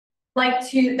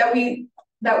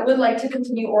that would like to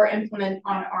continue or implement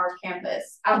on our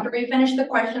campus. After we finish the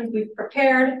questions we've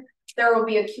prepared, there will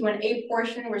be a Q&A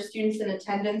portion where students in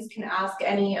attendance can ask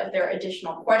any of their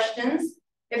additional questions.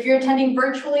 If you're attending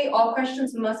virtually, all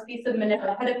questions must be submitted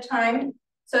ahead of time.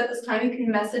 So at this time, you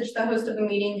can message the host of the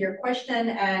meeting your question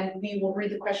and we will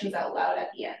read the questions out loud at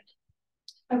the end.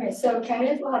 Okay, so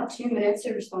candidates will have 2 minutes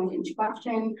to respond to each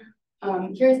question.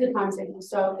 Here's the time signal.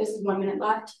 So this is 1 minute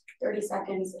left, 30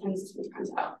 seconds, and this is when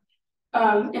time's out.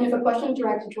 And if a question is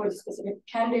directed towards a specific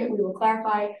candidate, we will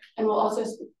clarify, and we'll also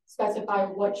specify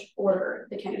which order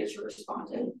the candidate should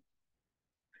respond in.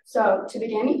 So to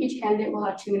begin, each candidate will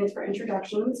have 2 minutes for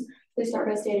introductions. Please start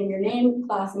by stating your name,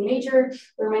 class, and major.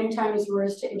 The remaining time is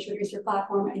yours to introduce your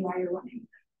platform and why you're running.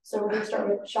 So we're going to start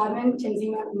with Shadman,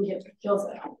 Tanzima, and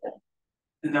Gilza.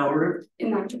 In that order?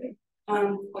 In that order.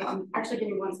 Well, I'm actually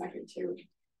giving 1 second to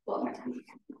pull up my time.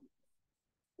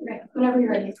 Okay, whenever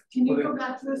you're ready. Can you go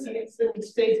back to the seats and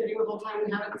stay sitting the whole time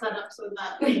and have it set up so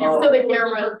that so the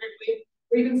camera perfectly,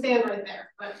 or you can stand right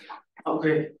there. But yeah.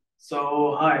 Okay,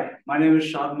 so hi, my name is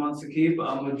Shadman Saqib.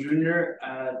 I'm a junior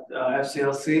at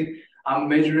FCLC. I'm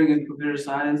majoring in computer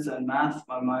science and math.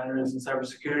 My minor is in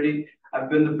cybersecurity. I've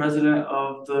been the president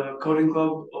of the coding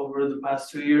club over the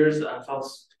past 2 years. I've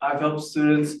helped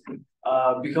students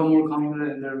become more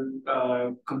confident in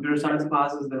their computer science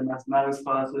classes, their mathematics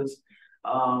classes.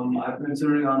 I've been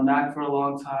tutoring on NAC for a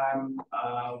long time.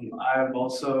 I've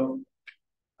also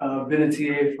been a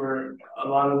TA for a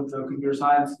lot of the computer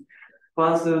science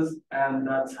classes, and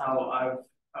that's how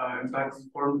I've impacted the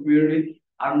foreign community.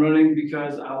 I'm running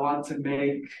because I want to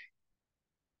make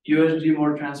USG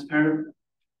more transparent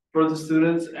for the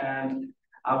students, and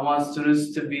I want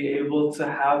students to be able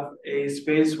to have a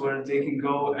space where they can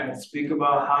go and speak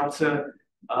about how to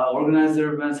organize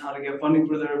their events, how to get funding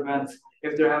for their events,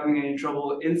 if they're having any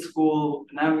trouble in school,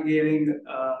 navigating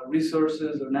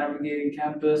resources or navigating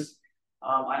campus.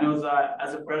 I know that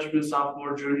as a freshman,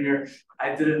 sophomore, junior,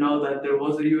 I didn't know that there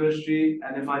was a USG,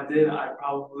 and if I did, I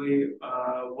probably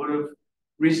would have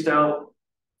reached out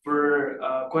for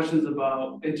questions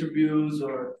about interviews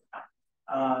or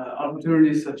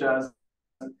opportunities such as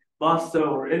BASTA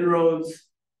or Inroads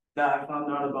that I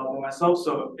found out about by myself.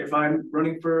 So if I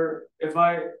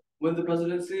win the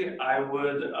presidency, I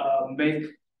would make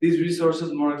these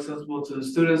resources more accessible to the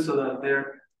students so that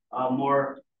they're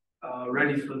more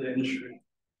ready for the industry.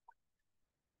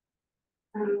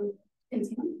 My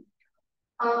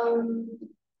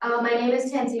name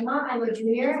is Tanzima. I'm a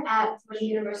junior at Fordham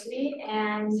University,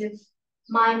 and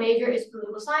my major is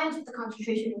political science with a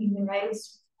concentration in human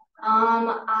rights.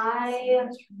 I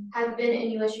have been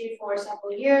in USG for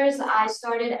several years. I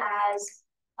started as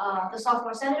the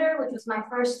sophomore senator, which was my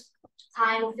first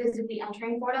time physically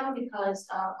entering Fordham because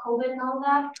of COVID and all of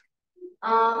that.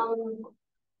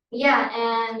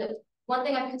 And one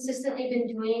thing I've consistently been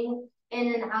doing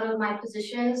in and out of my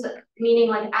positions, meaning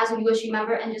like as a USG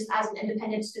member and just as an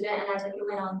independent student and as a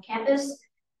human on campus,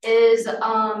 is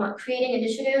creating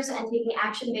initiatives and taking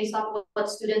action based off of what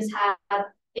students have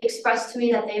expressed to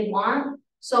me that they want.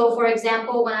 So for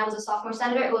example, when I was a sophomore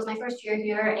senator, it was my first year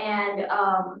here, and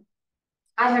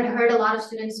I had heard a lot of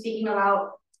students speaking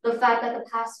about the fact that the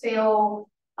pass-fail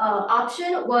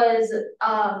option was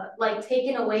like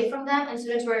taken away from them, and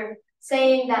students were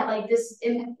saying that like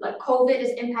COVID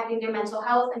is impacting their mental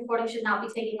health, and Fordham should not be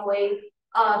taking away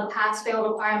the pass-fail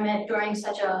requirement during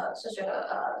such a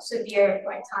severe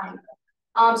time.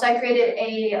 So I created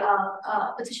a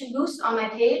petition boost on my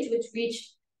page, which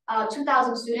reached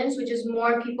 2,000 students, which is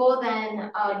more people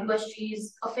than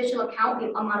USG's official account,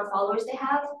 the amount of followers they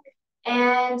have.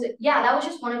 And yeah, that was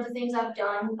just one of the things I've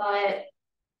done, but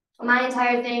my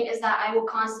entire thing is that I will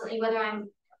constantly, whether I'm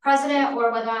president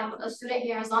or whether I'm a student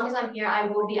here, as long as I'm here, I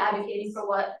will be advocating for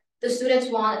what the students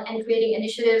want and creating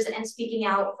initiatives and speaking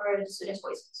out for the students'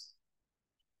 voices.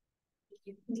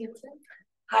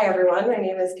 Hi everyone, my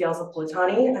name is Gilza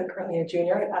Politani. I'm currently a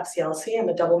junior at FCLC. I'm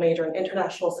a double major in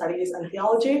international studies and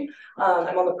theology.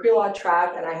 I'm on the pre-law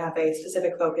track and I have a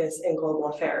specific focus in global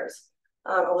affairs.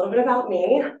 A little bit about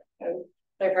me.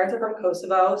 My parents are from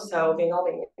Kosovo, so being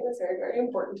Albanian is very, very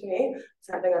important to me. It's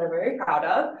something that I'm very proud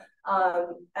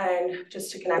of. And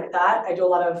just to connect that, I do a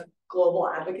lot of global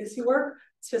advocacy work,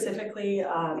 specifically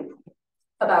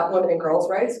about women and girls'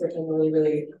 rights, which I'm really,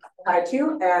 really tied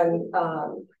to, and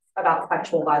about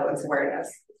sexual violence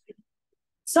awareness.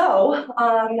 So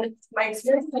my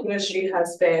experience in USG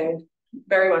has been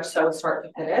very much so start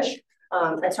to finish.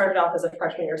 I started off as a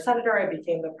freshman year senator. I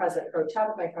became the president pro tem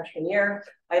my freshman year.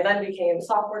 I then became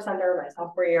sophomore senator my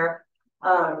sophomore year.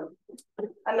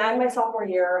 And then my sophomore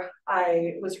year,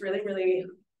 I was really, really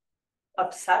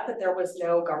upset that there was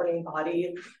no governing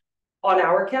body on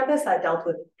our campus that dealt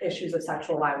with issues of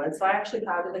sexual violence. So I actually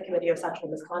founded the Committee of Sexual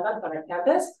Misconduct on our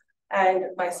campus. And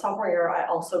my sophomore year, I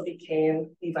also became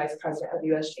the vice president of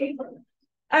USG.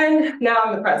 And now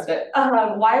I'm the president.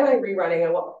 Why am I rerunning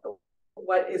and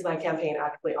what is my campaign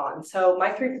actually on? So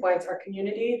my 3 points are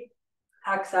community,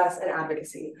 access, and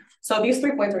advocacy. So these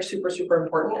 3 points are super, super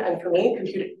important. And for me,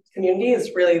 community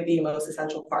is really the most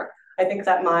essential part. I think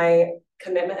that my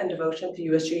commitment and devotion to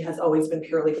USG has always been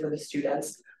purely for the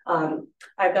students.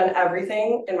 I've done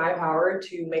everything in my power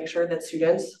to make sure that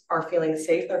students are feeling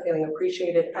safe, they're feeling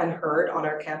appreciated and heard on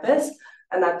our campus,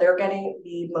 and that they're getting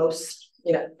the most,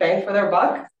 bang for their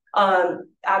buck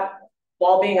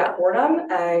while being at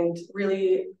Fordham and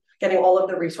really getting all of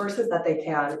the resources that they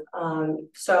can.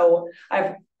 So I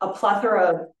have a plethora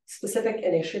of specific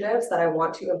initiatives that I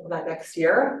want to implement next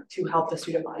year to help the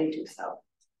student body do so.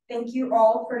 Thank you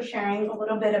all for sharing a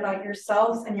little bit about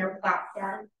yourselves and your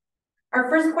platform. Our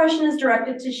first question is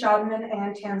directed to Shadman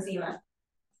and Tanzima.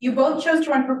 You both chose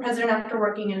to run for president after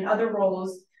working in other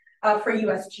roles for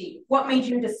USG. What made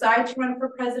you decide to run for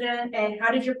president, and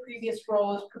how did your previous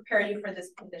roles prepare you for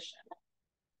this position?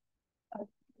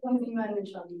 Tanzima and then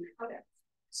Shadman. Okay.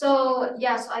 So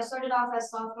I started off as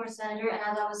sophomore senator, and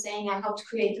as I was saying, I helped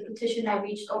create the petition that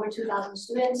reached over 2,000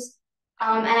 students.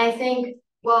 And I think,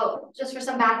 well, just for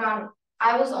some background,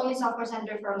 I was only sophomore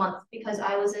senator for a month because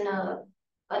I was in a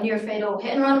near fatal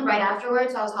hit and run right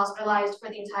afterwards. I was hospitalized for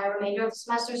the entire remainder of the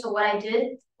semester. So what I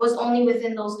did was only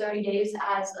within those 30 days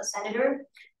as a senator.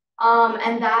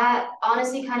 And that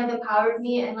honestly kind of empowered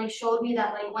me and showed me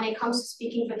that when it comes to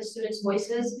speaking for the students'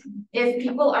 voices, if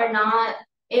people are not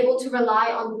able to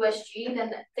rely on USG,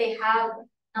 then they have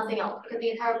nothing else. Because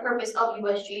the entire purpose of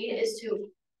USG is to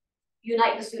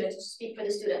unite the students, to speak for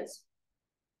the students.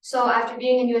 So after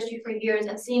being in USG for years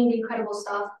and seeing the incredible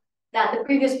stuff that the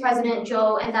previous president,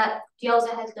 Joe, and that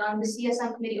Dielza has done, the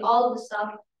CSM committee, all of the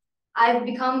stuff, I've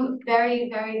become very,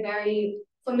 very, very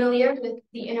familiar with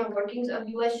the inner workings of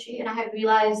USG, and I have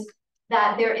realized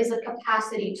that there is a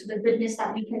capacity to the goodness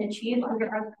that we can achieve under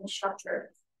our current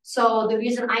structure. So the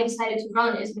reason I decided to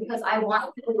run is because I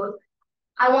want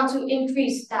to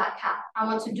increase that cap. I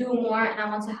want to do more, and I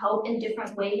want to help in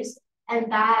different ways,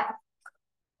 and that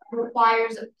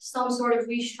requires some sort of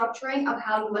restructuring of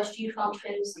how USG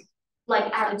functions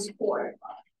at its core.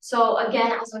 So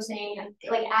again, as I'm saying,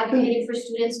 advocating for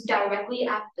students directly,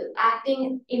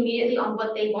 acting immediately on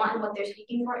what they want and what they're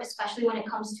speaking for, especially when it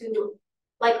comes to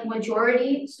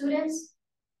majority students,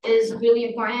 is really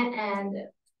important. And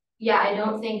I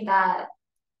don't think that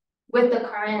with the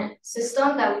current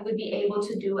system that we would be able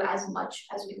to do as much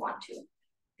as we want to.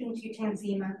 Thank you,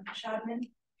 Tanzima. Shadman?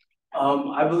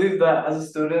 I believe that as a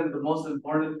student, the most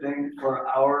important thing for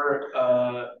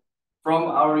from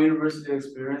our university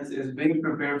experience is being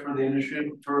prepared for the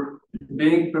industry, for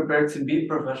being prepared to be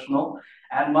professional.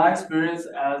 And my experience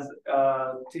as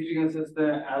a teaching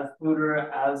assistant, as tutor,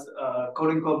 as a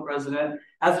coding club president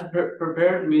has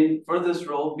prepared me for this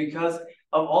role because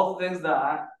of all the things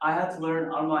that I had to learn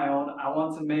on my own. I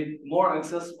want to make more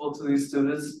accessible to these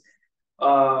students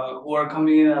who are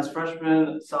coming in as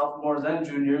freshmen, sophomores, and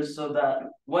juniors, so that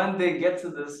when they get to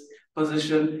this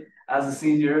position as a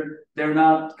senior, they're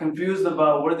not confused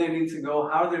about where they need to go,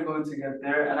 how they're going to get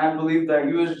there. And I believe that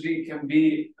USG can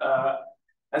be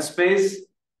a space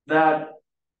that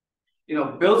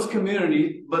builds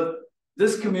community, but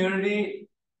this community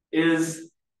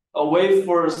is a way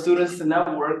for students to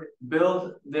network,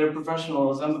 build their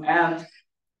professionalism, and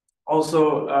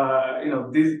also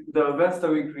the events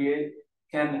that we create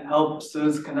can help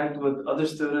students connect with other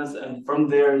students, and from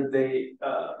there they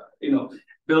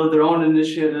build their own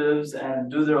initiatives and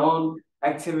do their own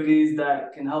activities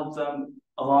that can help them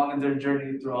along in their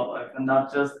journey throughout life, and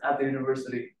not just at the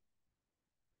university.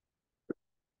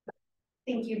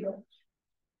 Thank you, Bill.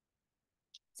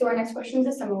 So our next question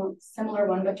is a similar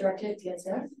one, but directed at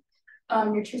Dielza.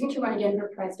 You're choosing to run again for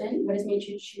president. What has made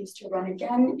you choose to run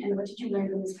again, and what did you learn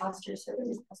from this past year's service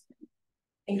as president?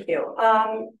 Thank you.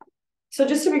 So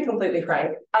just to be completely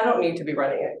frank, I don't need to be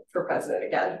running it for president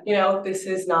again. This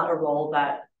is not a role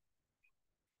that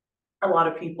a lot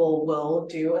of people will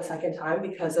do a second time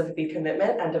because of the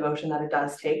commitment and devotion that it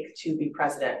does take to be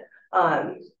president.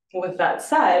 With that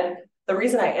said, the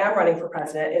reason I am running for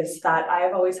president is that I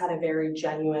have always had a very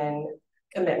genuine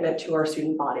commitment to our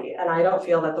student body, and I don't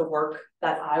feel that the work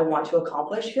that I want to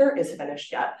accomplish here is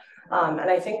finished yet. And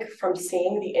I think from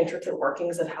seeing the intricate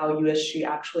workings of how USG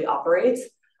actually operates,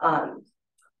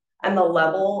 and the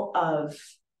level of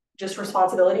just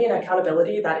responsibility and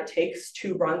accountability that it takes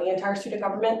to run the entire student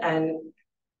government and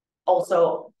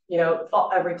also,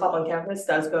 every club on campus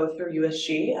does go through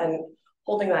USG, and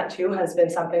holding that too has been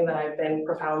something that I've been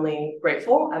profoundly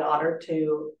grateful and honored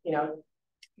to,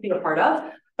 be a part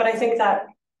of. But I think that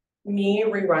me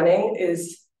rerunning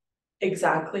is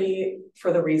exactly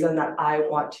for the reason that I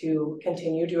want to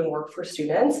continue doing work for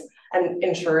students and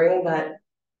ensuring that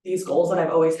these goals that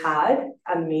I've always had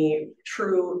and the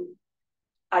true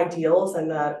ideals and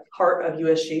the heart of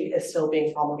USG is still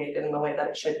being promulgated in the way that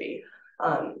it should be.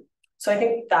 So I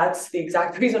think that's the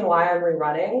exact reason why I'm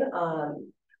rerunning.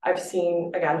 I've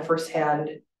seen, again, firsthand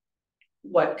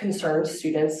what concerns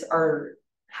students are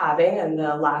having and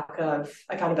the lack of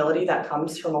accountability that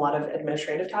comes from a lot of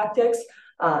administrative tactics.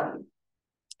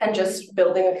 And just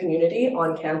building a community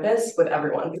on campus with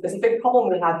everyone. Because the big problem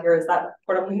we have here is that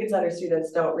Fordham Lincoln Center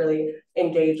students don't really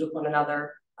engage with one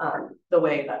another the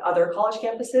way that other college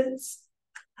campuses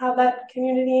have that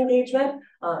community engagement.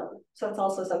 So it's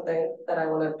also something that I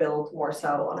want to build more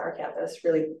so on our campus,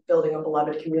 really building a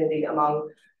beloved community among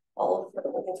all of the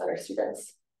Lincoln Center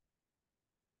students.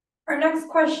 Our next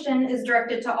question is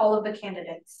directed to all of the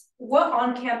candidates. What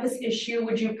on-campus issue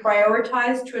would you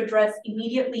prioritize to address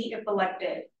immediately if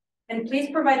elected? And please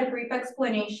provide a brief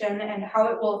explanation and how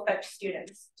it will affect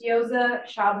students. Dioza,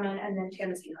 Shabman, and then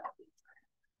Tanzina.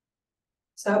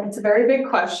 So it's a very big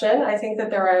question. I think that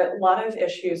there are a lot of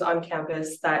issues on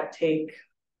campus that take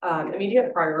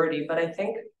immediate priority, but I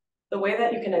think the way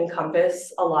that you can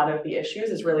encompass a lot of the issues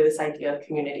is really this idea of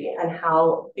community and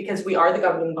how, because we are the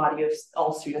governing body of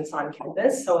all students on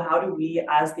campus, so how do we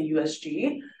as the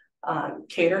USG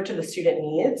cater to the student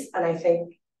needs? And I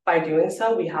think by doing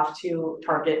so, we have to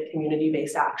target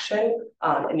community-based action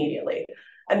immediately.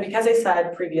 And because I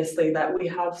said previously that we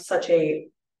have such a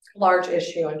large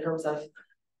issue in terms of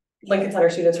Lincoln Center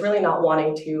students really not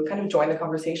wanting to kind of join the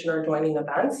conversation or joining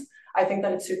events, I think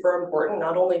that it's super important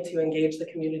not only to engage the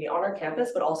community on our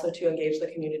campus, but also to engage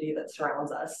the community that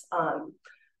surrounds us.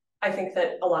 I think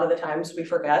that a lot of the times we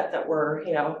forget that we're,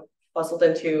 bustled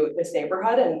into this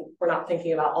neighborhood and we're not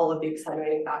thinking about all of the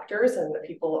extenuating factors and the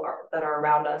people that are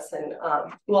around us and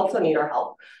who also need our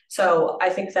help. So I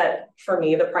think that for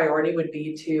me, the priority would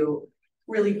be to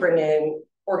really bring in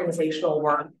organizational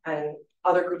work and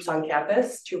other groups on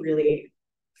campus to really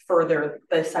further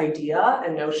this idea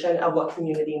and notion of what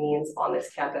community means on this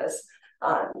campus.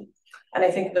 And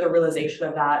I think the realization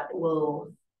of that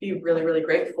will be really, really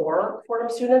great for Fordham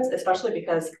students, especially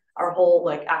because our whole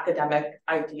academic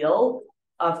ideal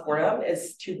of Fordham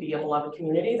is to be a beloved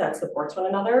community that supports one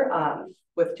another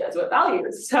with Jesuit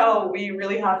values. So we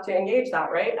really have to engage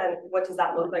that, right? And what does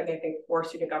that look like, I think, for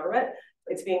student government?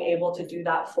 It's being able to do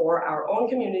that for our own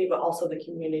community, but also the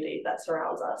community that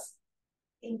surrounds us.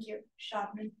 Thank you,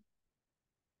 Shabman.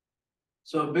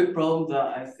 So a big problem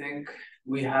that I think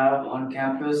we have on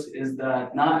campus is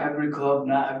that not every club,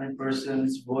 not every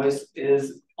person's voice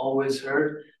is always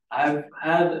heard. I've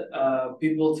had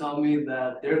people tell me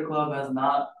that their club has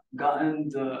not gotten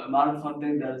the amount of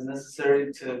funding that is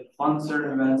necessary to fund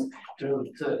certain events.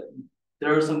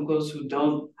 There are some clubs who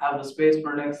don't have the space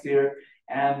for next year.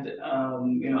 And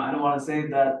I don't want to say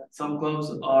that some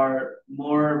clubs are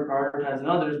more prioritized than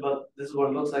others, but this is what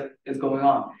it looks like is going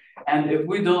on. And if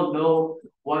we don't know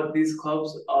what these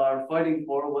clubs are fighting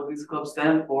for, what these clubs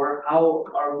stand for, how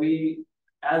are we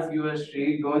as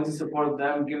USG going to support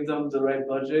them, give them the right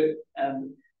budget,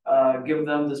 and give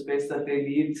them the space that they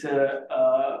need to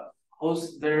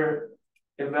host their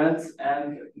events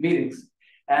and meetings?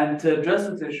 And to address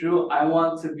this issue, I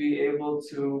want to be able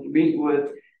to meet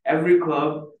with every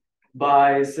club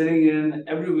by sitting in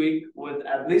every week with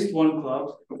at least one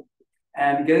club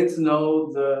and getting to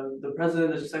know the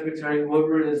president, the secretary,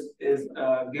 whoever is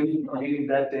giving the meeting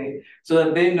that day, so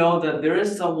that they know that there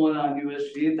is someone on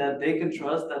USG that they can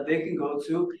trust, that they can go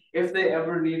to if they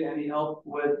ever need any help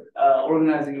with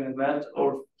organizing an event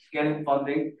or getting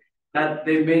funding that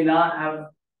they may not have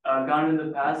gone in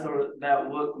the past, or that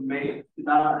may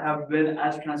not have been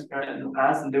as transparent in the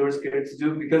past and they were scared to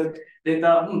do because they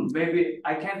thought, maybe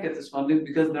I can't get this funding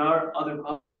because there are other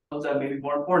clubs that may be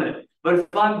more important. But if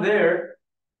I'm there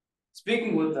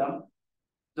speaking with them,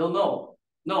 they'll know,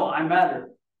 no, I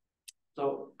matter.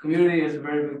 So community is a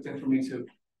very big thing for me too.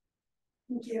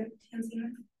 Thank you, Tanzina.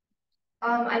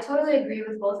 I totally agree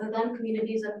with both of them.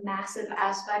 Community is a massive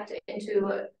aspect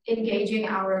into engaging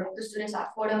the students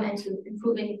at Fordham and to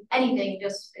improving anything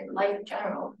just in life in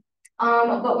general.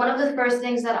 But one of the first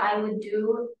things that I would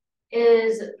do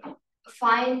is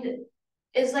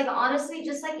honestly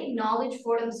just acknowledge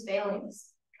Fordham's failings.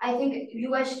 I think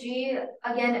USG,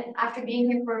 again, after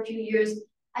being here for a few years,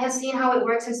 I have seen how it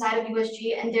works inside of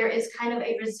USG, and there is kind of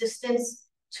a resistance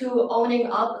to owning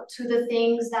up to the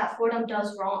things that Fordham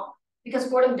does wrong. Because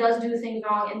Fordham does do things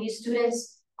wrong, and these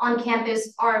students on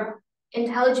campus are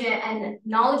intelligent and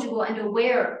knowledgeable and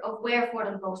aware of where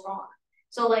Fordham goes wrong.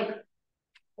 So like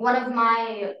one of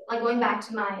my, like going back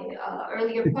to my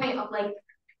earlier point of like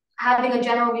having a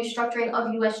general restructuring of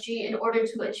USG in order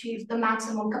to achieve the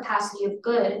maximum capacity of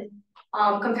good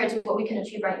compared to what we can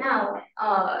achieve right now.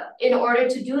 In order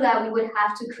to do that, we would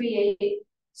have to create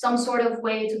some sort of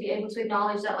way to be able to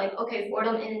acknowledge that like, okay,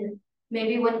 Fordham in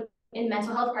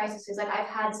mental health crises, like I've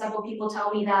had several people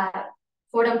tell me that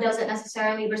Fordham doesn't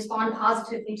necessarily respond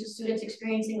positively to students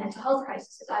experiencing mental health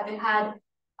crises. I've had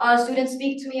students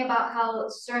speak to me about how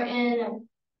certain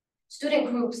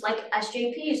student groups like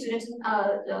SJP,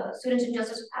 Students in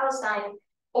Justice for Palestine,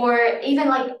 or even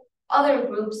like other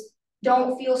groups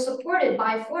don't feel supported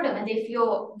by Fordham, and they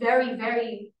feel very,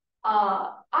 very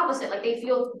opposite, like they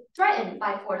feel threatened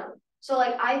by Fordham. So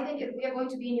like I think if we are going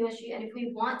to be in USG and if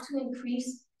we want to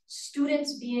increase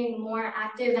students being more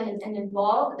active and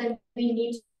involved, then we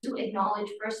need to acknowledge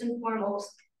first and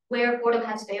foremost where Fordham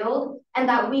has failed, and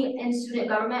that we in student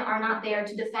government are not there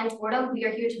to defend Fordham, we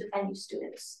are here to defend you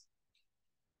students.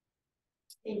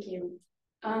 Thank you.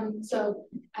 So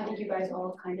I think you guys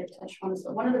all kind of touched on this,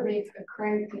 but one of the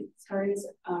recurring concerns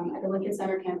at the Lincoln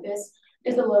Center campus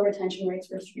is the low retention rates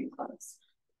for student clubs.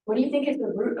 What do you think is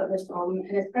the root of this problem?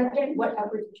 And as president, what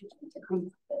efforts did you take to come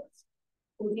to this?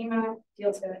 Ultima,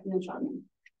 Dielta, and then Shodman.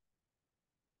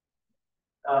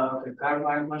 Okay,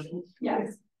 clarifying questions?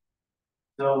 Yes.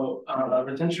 So,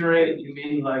 retention rate, you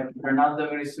mean like there are not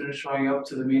that many students showing up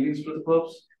to the meetings for the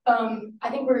clubs? I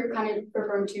think we're kind of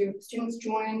referring to students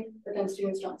join, but then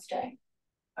students don't stay.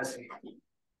 I see.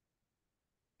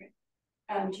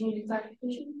 Do you need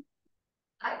clarification?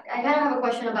 I kind of have a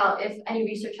question about if any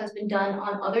research has been done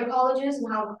on other colleges and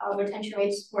how retention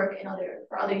rates work in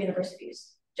for other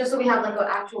universities, just so we have like an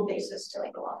actual basis to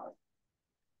like go off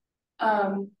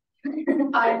of.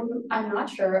 I'm not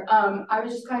sure. I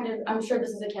was just kind of, I'm sure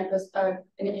this is a campus, an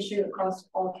issue across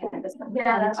all campuses.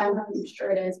 Yeah, I'm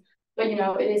sure it is. But you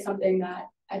know, it is something that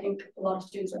I think a lot of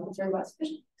students are concerned about,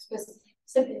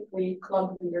 specifically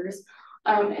club leaders,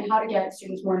 and how to get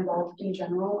students more involved in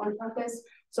general on campus.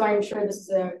 So I'm sure this is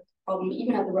a problem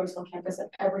even at the Roseville campus, at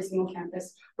every single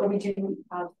campus, where we do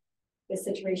have this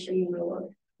situation in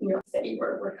New York City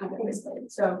where we're kind of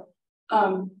isolated. So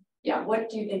yeah, what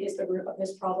do you think is the root of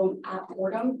this problem at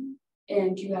Fordham?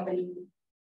 And do you have any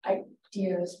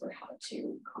ideas for how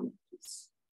to combat this?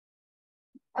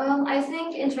 I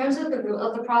think in terms of the root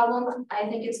of the problem, I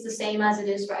think it's the same as it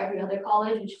is for every other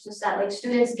college, which is just that like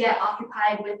students get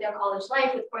occupied with their college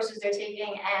life, with courses they're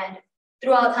taking, and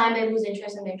throughout time they lose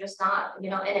interest and they're just not,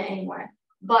 in it anymore.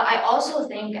 But I also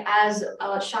think, as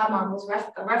Shadman was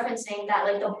referencing, that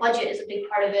like the budget is a big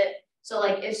part of it. So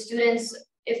like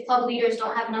if club leaders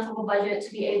don't have enough of a budget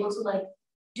to be able to like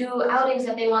do outings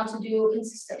that they want to do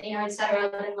consistently or etc.,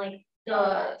 then like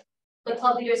the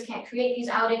club leaders can't create these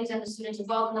outings, and the students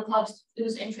involved in the clubs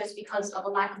lose interest because of a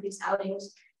lack of these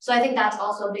outings. So I think that's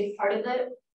also a big part of it.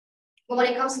 But when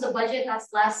it comes to the budget,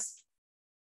 that's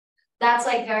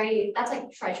like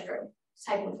treasurer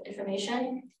type of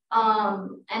information.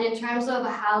 And in terms of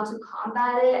how to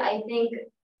combat it, I think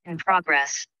in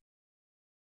progress.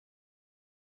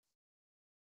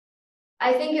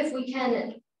 I think if we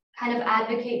can kind of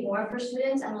advocate more for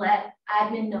students and let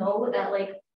admin know that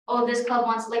like, oh, this club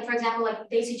wants, like for example, like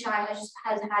Daisy Chai has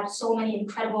had so many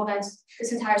incredible events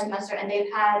this entire semester, and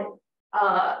they've had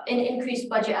an increased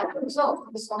budget as a result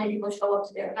because so many people show up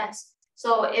to their events.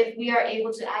 So if we are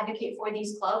able to advocate for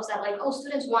these clubs that like, oh,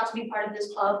 students want to be part of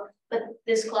this club, but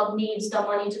this club needs the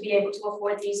money to be able to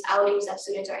afford these outings that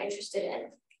students are interested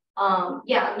in.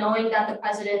 Yeah, knowing that the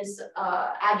president's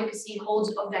advocacy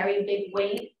holds a very big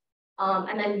weight,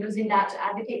 and then using that to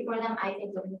advocate for them, I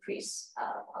think will increase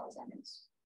club attendance.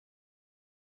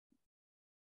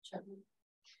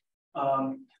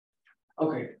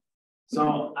 Okay,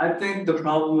 so I think the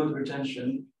problem with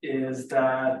retention is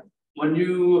that when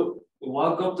you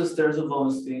walk up the stairs of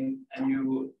Lowenstein and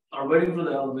you are waiting for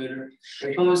the elevator,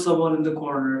 there's always someone in the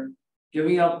corner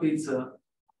giving out pizza,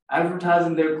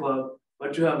 advertising their club,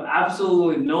 but you have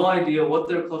absolutely no idea what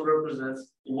their club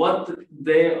represents, what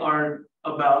they are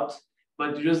about,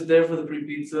 but you're just there for the free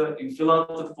pizza, you fill out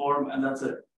the form, and that's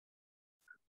it.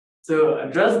 To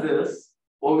address this,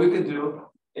 what we can do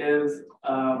is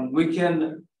we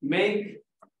can make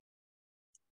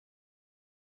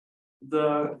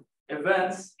the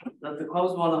events that the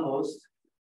clubs want to host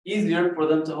easier for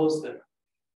them to host it.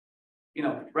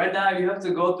 Right now you have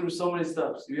to go through so many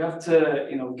steps. You have to,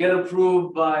 get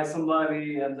approved by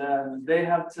somebody, and then they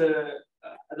have to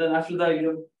and then after that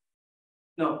you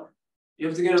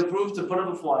have to get approved to put up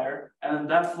a flyer, and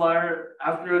that flyer,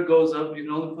 after it goes up, you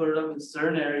can only put it up in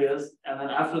certain areas, and then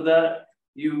after that,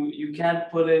 you can't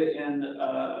put it in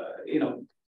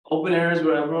open areas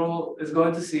where everyone is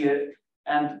going to see it.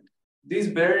 And these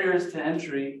barriers to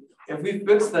entry, if we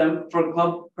fix them for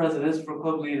club presidents, for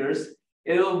club leaders,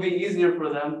 it'll be easier for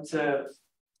them to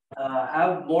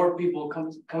have more people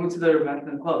coming to their events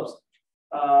and clubs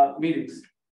meetings.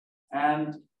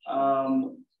 And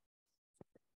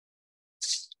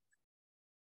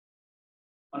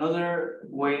another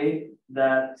way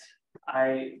that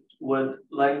I would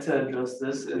like to address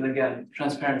this is, again,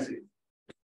 transparency.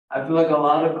 I feel like a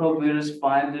lot of club leaders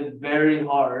find it very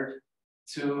hard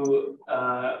to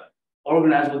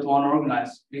organize what they want to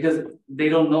organize, because they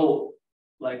don't know,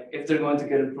 like, if they're going to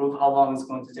get approved, how long it's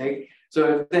going to take.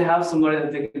 So if they have somebody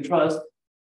that they can trust,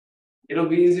 it'll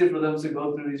be easier for them to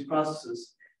go through these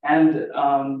processes. And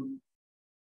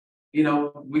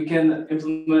we can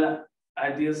implement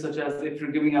ideas such as, if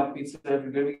you're giving out pizza, if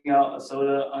you're giving out a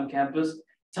soda on campus,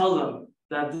 tell them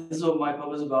that this is what my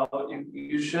club is about.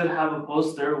 You should have a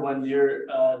poster when you're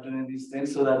doing these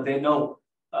things, so that they know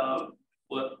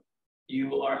what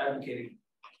you are advocating.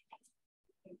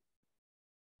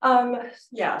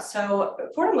 Yeah, so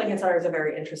Fordham Lincoln Center is a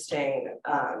very interesting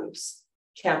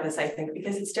campus, I think,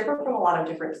 because it's different from a lot of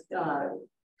different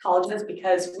colleges,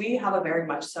 because we have a very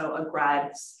much so a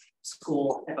grad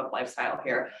school type of lifestyle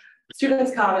here.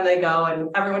 Students come and they go, and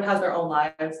everyone has their own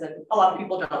lives, and a lot of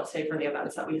people don't stay for the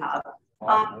events that we have.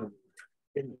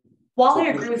 While I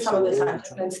agree with some of the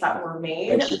sentiments that were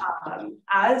made,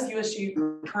 as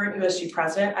current USG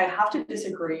president, I have to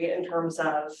disagree in terms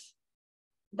of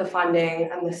the funding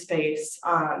and the space,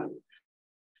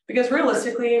 because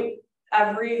realistically,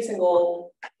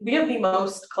 we have the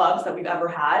most clubs that we've ever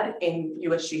had in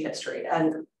USG history,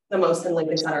 and the most in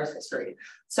Lincoln Center's history.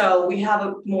 So we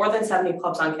have more than 70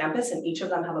 clubs on campus, and each of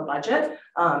them have a budget.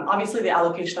 Obviously, the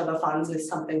allocation of the funds is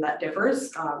something that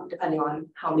differs depending on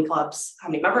how many clubs, how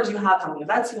many members you have, how many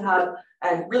events you have,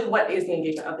 and really what is the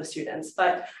engagement of the students.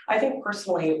 But I think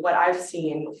personally, what I've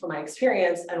seen from my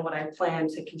experience and what I plan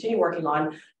to continue working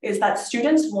on is that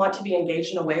students want to be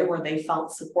engaged in a way where they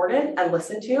felt supported and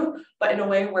listened to, but in a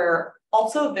way where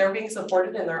also they're being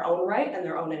supported in their own right and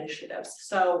their own initiatives.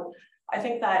 So I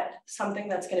think that something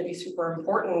that's going to be super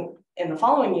important in the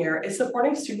following year is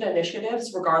supporting student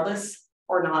initiatives, regardless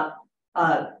or not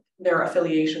their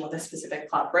affiliation with a specific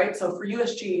club, right? So for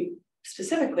USG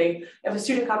specifically, if a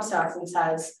student comes to us and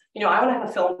says, I want to have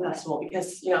a film festival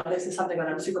because, this is something that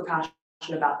I'm super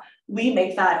passionate about, we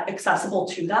make that accessible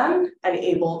to them and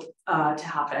able to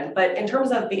happen. But in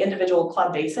terms of the individual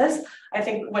club basis, I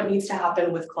think what needs to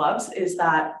happen with clubs is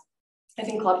that I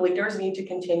think club leaders need to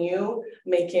continue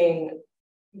making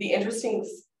the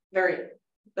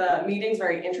meetings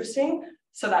very interesting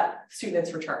so that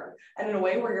students return. And in a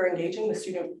way where you're engaging the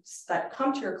students that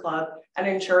come to your club and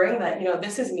ensuring that,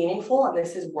 this is meaningful and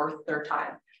this is worth their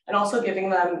time. And also giving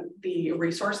them the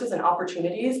resources and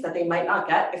opportunities that they might not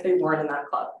get if they weren't in that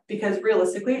club. Because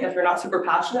realistically, if you're not super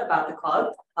passionate about the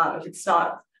club, if it's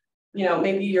not,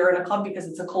 maybe you're in a club because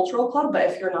it's a cultural club, but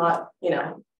if you're not,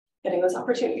 getting those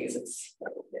opportunities, it's.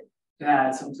 Can I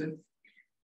add something?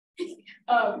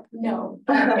 No,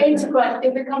 but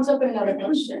if it comes up in another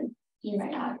question, you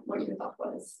might add what your thought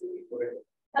was.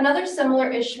 Another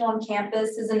similar issue on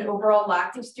campus is an overall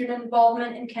lack of student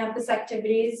involvement in campus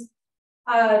activities,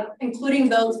 including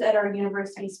those that are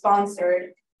university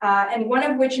sponsored, and one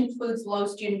of which includes low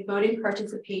student voting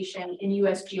participation in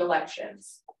USG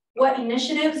elections. What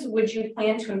initiatives would you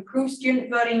plan to improve student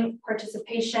voting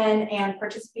participation and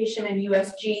participation in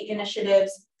USG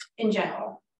initiatives in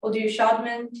general? We'll do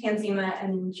Shadman, Tanzima,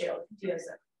 and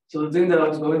Dioza. So the thing that I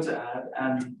was going to add,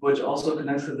 and which also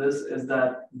connects to this, is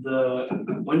that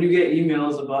when you get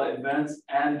emails about events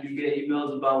and you get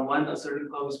emails about when a certain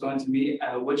club is going to meet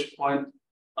at which point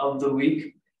of the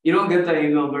week, you don't get that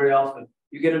email very often.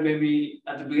 You get it maybe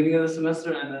at the beginning of the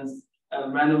semester and then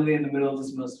randomly in the middle of the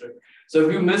semester. So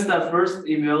if you miss that first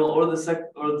email or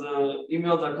the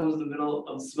email that comes in the middle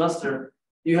of the semester,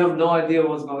 you have no idea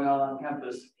what's going on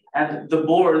campus. And the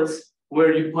boards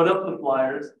where you put up the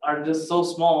flyers are just so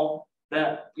small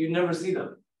that you never see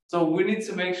them. So we need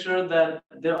to make sure that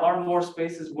there are more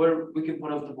spaces where we can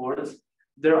put up the boards.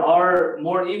 There are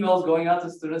more emails going out to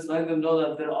students, letting them know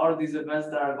that there are these events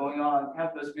that are going on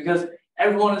campus, because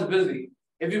everyone is busy.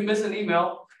 If you miss an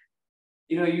email,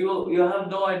 you'll have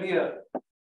no idea,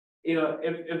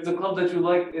 if the club that you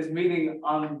like is meeting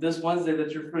on this Wednesday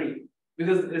that you're free,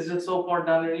 because it's just so far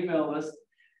down your email list.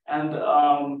 And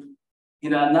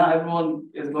not everyone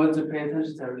is going to pay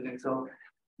attention to everything. So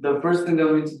the first thing that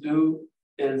we need to do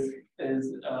is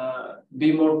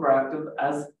be more proactive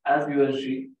as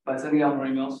USG by sending out more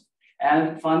emails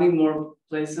and finding more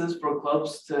places for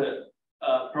clubs to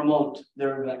promote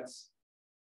their events.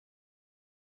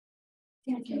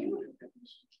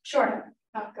 Sure.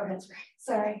 Oh, go ahead,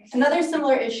 Sorry. Another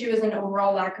similar issue is an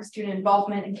overall lack of student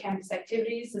involvement in campus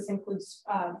activities. This includes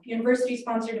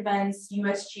university-sponsored events,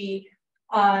 USG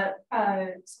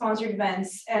sponsored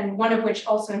events, and one of which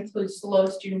also includes low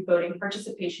student voting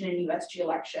participation in USG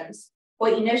elections.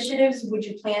 What initiatives would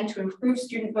you plan to improve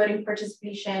student voting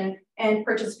participation and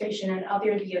participation in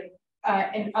other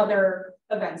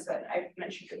events that I've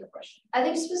mentioned in the question? I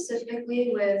think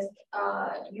specifically with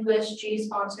USG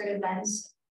sponsored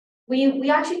events, we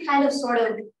actually kind of sort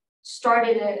of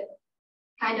started it.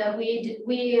 Let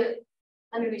me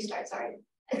restart. Sorry.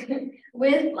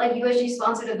 With like USG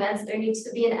sponsored events, there needs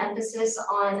to be an emphasis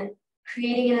on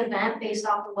creating an event based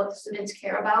off of what the students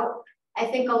care about. I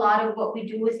think a lot of what we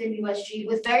do within USG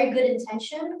with very good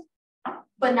intention,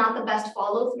 but not the best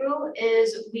follow through,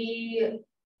 is we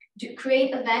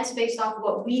create events based off of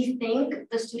what we think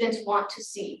the students want to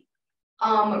see,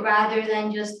 rather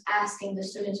than just asking the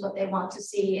students what they want to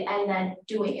see and then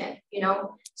doing it, you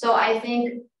know? So I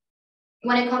think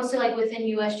when it comes to like within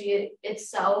USG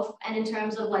itself, and in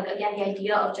terms of like, again, the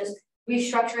idea of just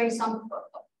restructuring some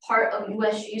part of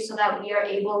USG so that we are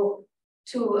able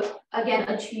to, again,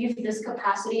 achieve this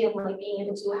capacity of like being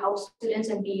able to help students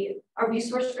and be a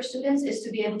resource for students, is to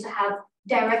be able to have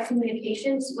direct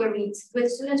communications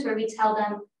with students where we tell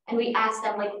them and we ask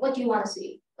them, like, what do you want to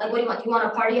see? Like, what do you want? Do you want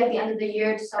a party at the end of the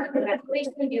year to celebrate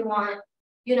graduation? Do you want,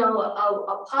 you know,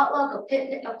 a potluck, a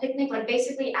picnic, like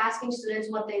basically asking students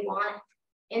what they want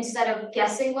instead of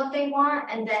guessing what they want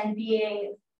and then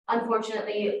being,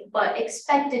 unfortunately, but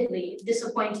expectedly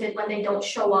disappointed when they don't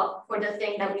show up for the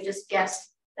thing that we just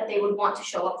guessed that they would want to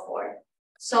show up for.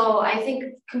 So I think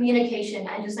communication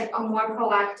and just like a more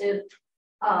proactive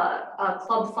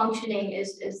club functioning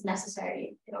is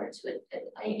necessary in order to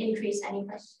increase any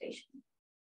participation.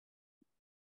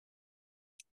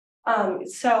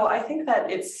 So I think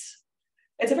that it's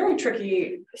a very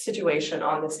tricky situation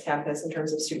on this campus in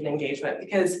terms of student engagement,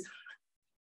 because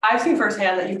I've seen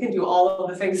firsthand that you can do all of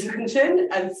the things you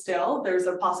mentioned and still there's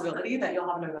a possibility that you'll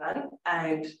have an event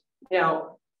and, you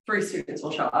know, 3 students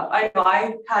will show up. I know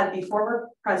I had the former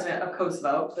president of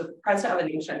Kosovo, the president of a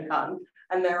nation, come,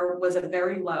 and there was a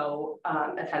very low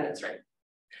attendance rate.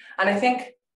 And I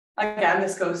think, again,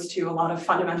 this goes to a lot of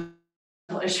fundamental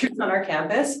issues on our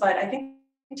campus, but I think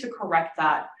to correct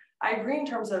that, I agree in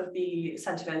terms of the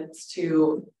sentiments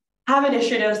to have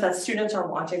initiatives that students are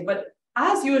wanting, but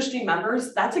as USG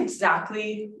members, that's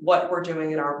exactly what we're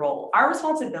doing in our role. Our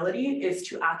responsibility is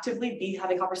to actively be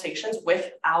having conversations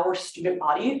with our student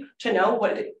body to know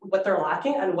what they're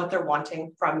lacking and what they're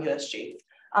wanting from USG.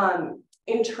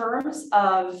 In terms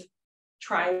of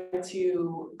trying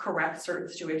to correct certain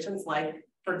situations, like,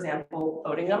 for example,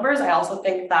 voting numbers, I also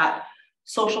think that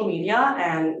social media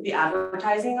and the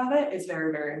advertising of it is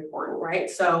very, very important, right?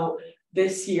 So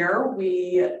this year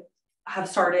we have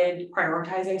started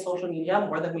prioritizing social media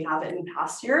more than we have in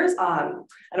past years. And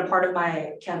a part of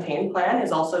my campaign plan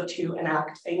is also to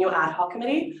enact a new ad hoc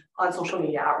committee on social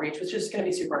media outreach, which is going to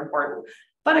be super important.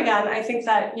 But again, I think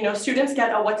that, you know, students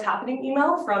get a what's happening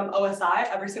email from OSI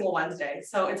every single Wednesday.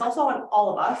 So it's also on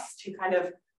all of us to kind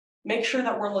of make sure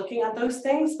that we're looking at those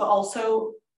things, but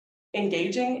also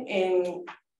engaging in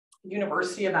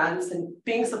university events and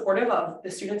being supportive of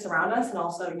the students around us and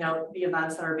also, you know, the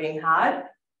events that are being had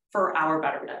for our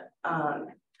betterment.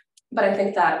 But I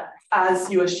think that as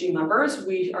USG members,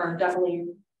 we are definitely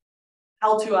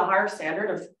held to a higher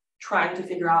standard of trying to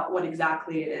figure out what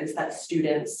exactly it is that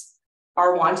students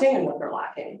are wanting and what they're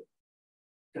lacking.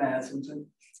 Can I add something?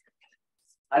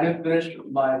 I didn't finish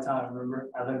my time, remember?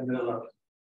 I didn't do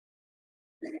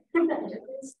it.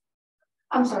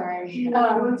 I'm sorry.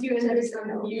 Once you end this,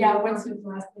 once you've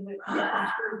lasted it.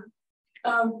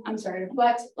 I'm sorry,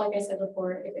 but like I said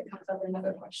before, if it comes up in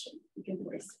another question, you can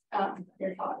voice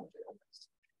your thought.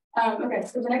 Okay,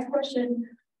 so the next question,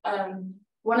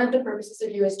 one of the purposes of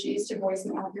USG is to voice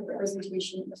an accurate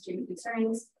representation of student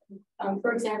concerns.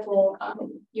 For example,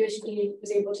 USG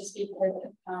was able to speak with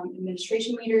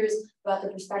administration leaders about the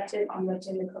perspective on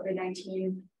lifting the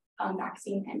COVID-19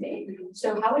 vaccine mandate.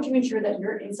 So how would you ensure that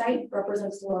your insight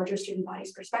represents the larger student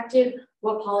body's perspective?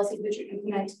 What policies would you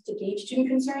implement to gauge student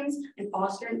concerns and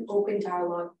foster an open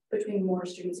dialogue between more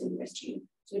students in USG?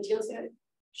 So Tilsa,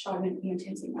 Shadman, and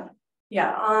Tinsley.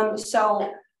 Yeah,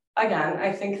 so again,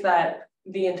 I think that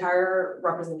the entire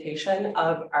representation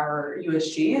of our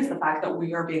USG is the fact that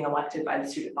we are being elected by the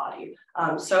student body.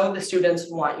 So the students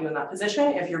want you in that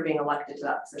position if you're being elected to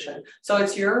that position. So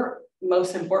it's your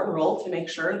most important role to make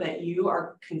sure that you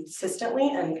are consistently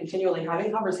and continually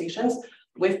having conversations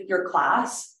with your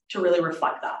class to really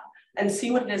reflect that and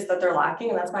see what it is that they're lacking.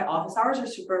 And that's why office hours are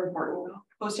super important.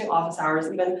 Posting office hours,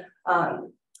 even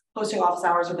posting office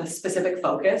hours with a specific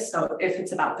focus. So if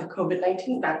it's about the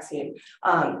COVID-19 vaccine,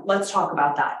 let's talk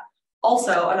about that.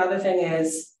 Also, another thing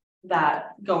is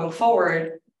that going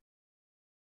forward,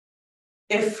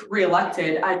 if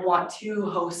reelected, I'd want to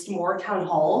host more town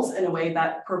halls in a way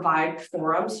that provide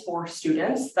forums for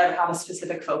students that have a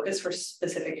specific focus for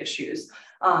specific issues.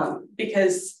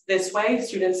 Because this way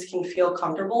students can feel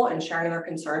comfortable in sharing their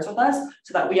concerns with us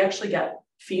so that we actually get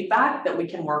feedback that we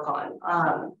can work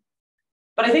on.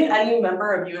 But I think any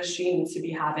member of USG needs to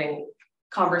be having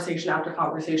conversation after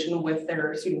conversation with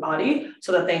their student body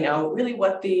so that they know really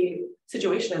what the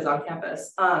situation is on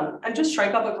campus. And just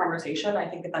strike up a conversation. I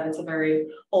think that it's a very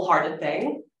wholehearted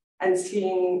thing, and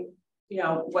seeing,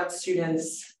 what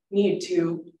students need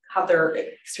to have their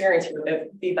experience with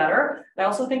it be better. And I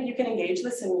also think you can engage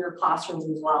this in your classrooms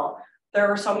as well. There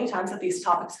are so many times that these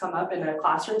topics come up in a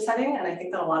classroom setting, and I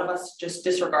think that a lot of us just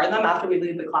disregard them after we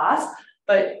leave the class.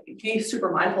 But be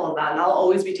super mindful of that. And I'll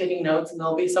always be taking notes, and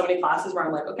there'll be so many classes where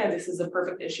I'm like, okay, this is a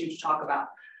perfect issue to talk about.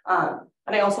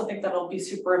 And I also think that it'll be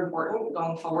super important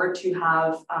going forward to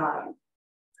have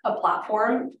a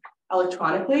platform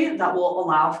electronically that will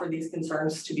allow for these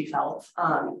concerns to be felt.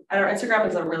 And our Instagram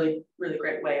is a really, really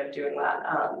great way of doing that.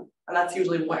 And that's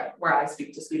usually where I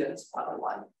speak to students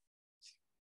one-on-one.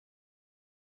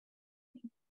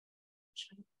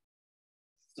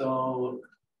 So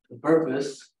the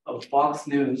purpose of Fox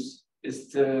News is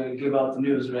to give out the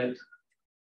news, right?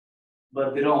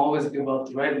 But they don't always give out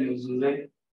the right news, do they?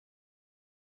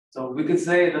 So we could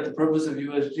say that the purpose of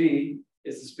USG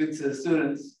is to speak to the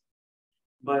students,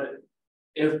 but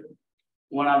if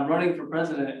when I'm running for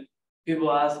president,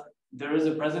 people ask, there is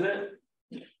a president,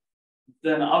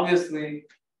 then obviously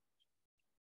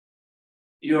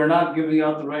you're not giving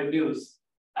out the right news.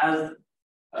 As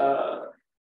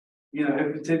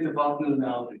if you take the Fox News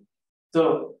analogy.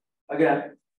 So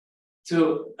again,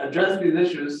 to address these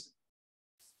issues,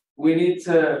 we need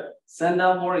to send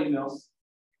out more emails,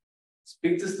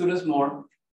 speak to students more,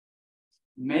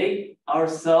 make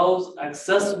ourselves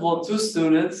accessible to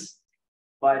students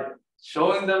by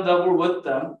showing them that we're with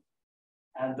them.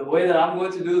 And the way that I'm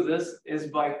going to do this is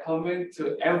by coming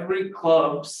to every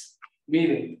club's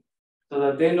meeting so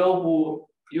that they know who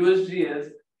USG is,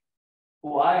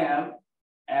 who I am,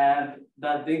 and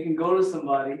that they can go to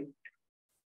somebody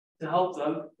to help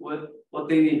them with what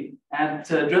they need. And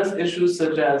to address issues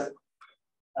such as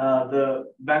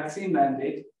the vaccine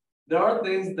mandate, there are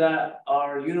things that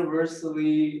are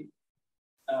universally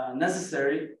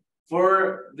necessary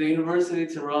for the university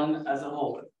to run as a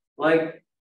whole, like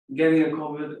getting a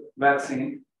COVID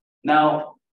vaccine.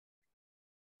 Now,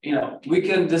 we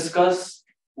can discuss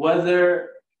whether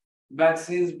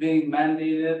vaccines being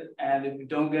mandated, and if you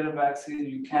don't get a vaccine,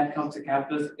 you can't come to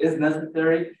campus, is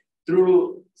necessary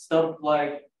through stuff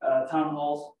like town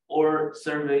halls or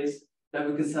surveys that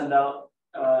we can send out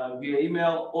via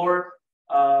email or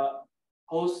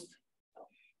host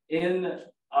in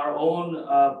our own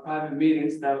private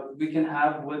meetings that we can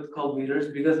have with club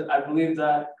leaders, because I believe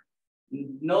that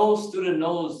no student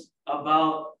knows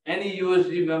about any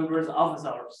USG members' office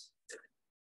hours.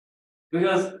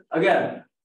 Because again,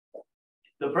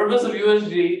 the purpose of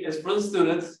USG is for the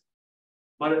students,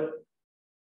 but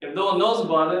if no one knows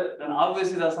about it, then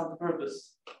obviously that's not the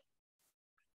purpose.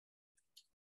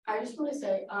 I just want to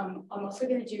say, I'm also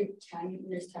going to do 10,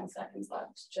 there's 10 seconds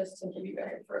left, just to give you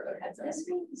guys a further heads up. This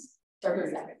means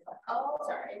 30 seconds left. Oh,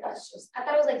 Sorry, that's just, I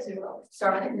thought it was like 0.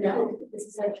 sorry, no, this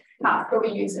is like half what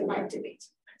we use in my debate.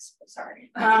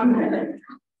 Sorry. I've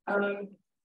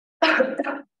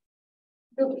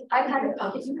had a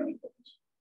copy.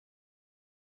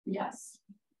 Yes.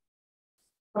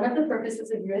 One of the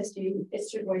purposes of USG is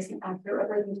to voice an accurate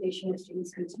representation of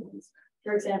students' concerns.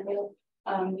 For example,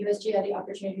 USG had the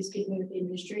opportunity of speaking with the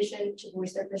administration to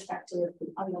voice their perspective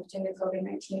on lifting the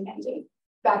COVID-19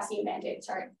 vaccine mandate.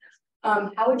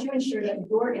 How would you ensure that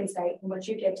your insight and what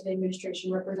you give to the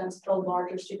administration represents the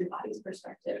larger student body's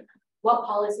perspective? What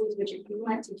policies would you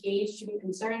implement to gauge student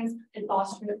concerns and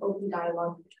foster an open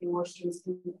dialogue between more students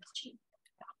and USG?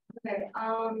 Okay,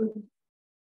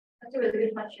 that's a really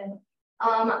good question.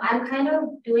 I'm kind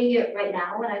of doing it right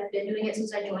now, and I've been doing it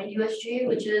since I joined USG,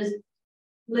 which is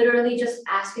literally just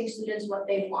asking students what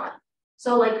they want.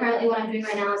 So like currently what I'm doing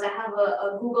right now is I have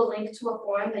a Google link to a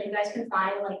form that you guys can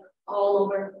find like all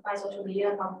over my social media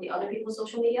and probably other people's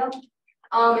social media.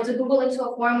 It's a Google link to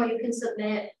a form where you can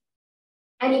submit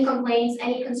any complaints,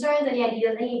 any concerns, any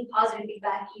ideas, any positive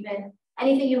feedback, even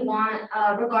anything you want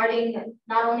regarding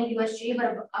not only USG,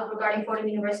 but regarding Fordham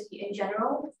University in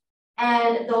general.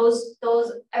 And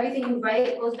everything you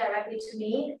write goes directly to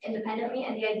me independently.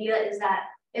 And the idea is that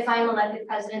if I'm elected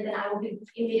president, then I will be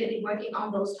immediately working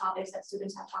on those topics that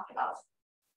students have talked about.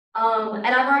 And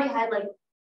I've already had like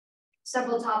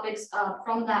several topics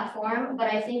from that form, but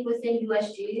I think within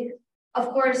USG,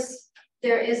 of course,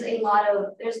 there is a lot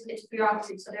of, it's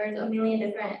bureaucracy. So there's a million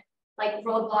different like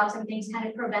roadblocks and things kind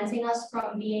of preventing us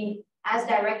from being as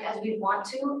direct as we want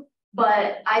to.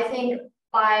 But I think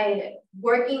by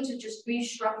working to just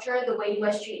restructure the way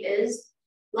USG is,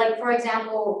 like for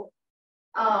example,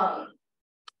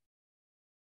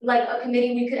 like a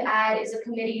committee we could add is a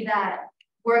committee that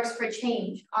works for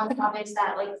change on topics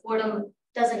that like Fordham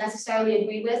doesn't necessarily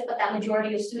agree with, but that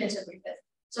majority of students agree with.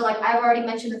 So like I've already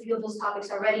mentioned a few of those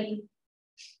topics already.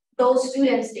 Those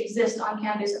students exist on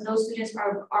campus, and those students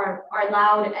are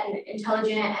loud and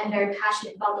intelligent, and they're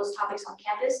passionate about those topics on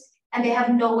campus, and they have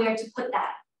nowhere to put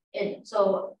that in.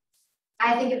 So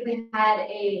I think if we had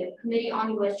a committee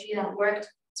on USG that worked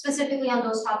specifically on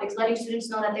those topics, letting students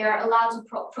know that they are allowed to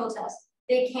protest,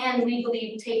 they can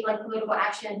legally take like political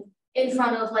action in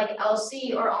front of like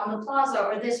LC or on the plaza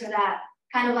or this or that,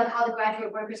 kind of like how the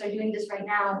graduate workers are doing this right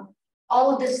now.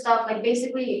 All of this stuff, like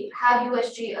basically have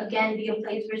USG again be a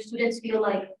place where students feel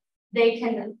like they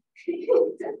can,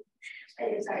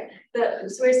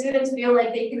 where students feel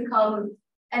like they can come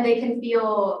and they can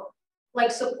feel like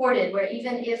supported, where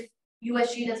even if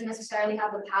USG doesn't necessarily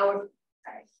have the power.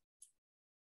 Sorry.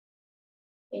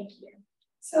 Thank you.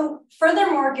 So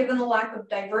furthermore, given the lack of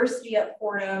diversity at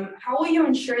Fordham, how will you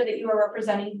ensure that you are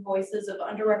representing the voices of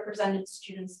underrepresented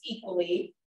students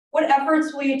equally? What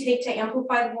efforts will you take to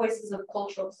amplify the voices of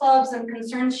cultural clubs and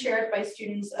concerns shared by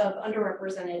students of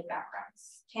underrepresented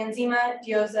backgrounds? Tanzima,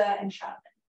 Dioza, and Shadman.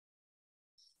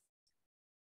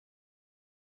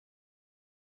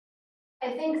 I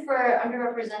think for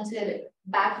underrepresented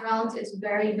backgrounds, it's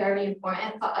very, very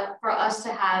important for us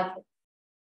to have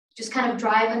just kind of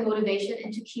drive and motivation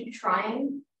and to keep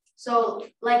trying. So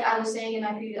like I was saying in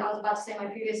my previous, I was about to say my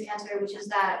previous answer, which is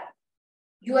that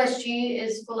USG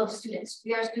is full of students.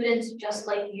 We are students just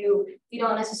like you. We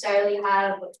don't necessarily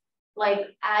have like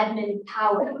admin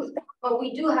power, but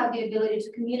we do have the ability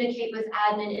to communicate with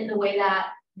admin in the way that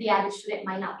the average student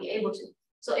might not be able to.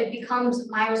 So it becomes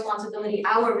my responsibility,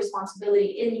 our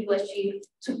responsibility in USG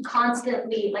to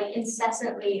constantly, like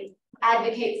incessantly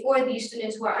advocate for these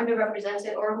students who are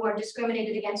underrepresented or who are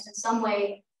discriminated against in some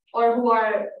way, or who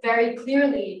are very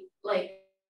clearly like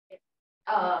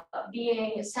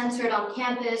being censored on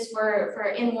campus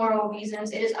for immoral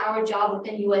reasons. It is our job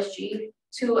within USG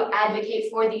to advocate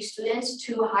for these students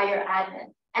to hire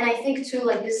admin. And I think too,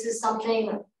 like this is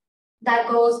something that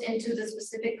goes into the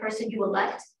specific person you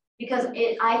elect, because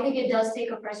I think it does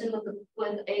take a person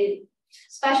with a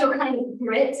special kind of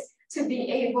grit to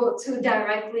be able to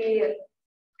directly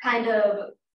kind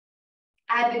of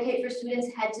advocate for students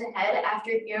head to head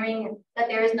after hearing that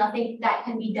there is nothing that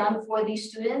can be done for these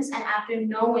students and after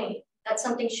knowing that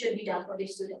something should be done for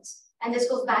these students. And this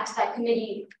goes back to that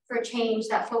committee for change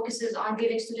that focuses on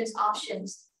giving students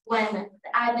options. When the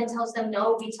admin tells them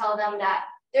no, we tell them that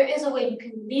there is a way you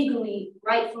can legally,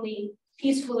 rightfully,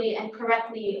 peacefully, and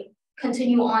correctly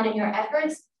continue on in your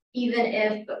efforts, even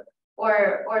if,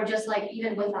 or just like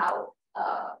even without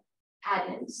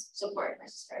admin's support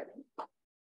necessarily.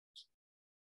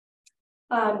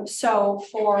 So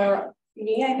for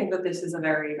me, I think that this is a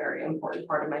very, very important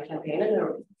part of my campaign and a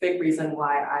big reason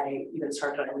why I even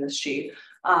started on USG.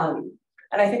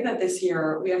 And I think that this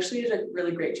year, we actually did a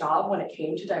really great job when it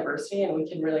came to diversity, and we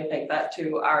can really thank that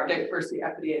to our Diversity,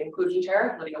 Equity, and Inclusion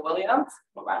Chair, Lydia Williams.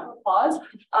 A round of applause.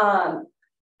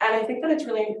 And I think that it's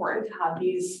really important to have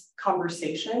these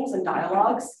conversations and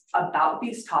dialogues about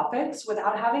these topics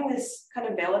without having this kind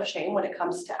of veil of shame when it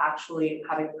comes to actually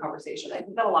having the conversation. I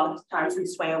think that a lot of times we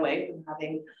sway away from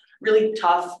having really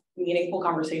tough, meaningful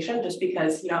conversation just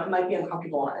because, it might be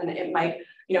uncomfortable and it might,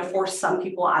 force some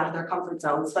people out of their comfort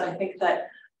zones. But I think that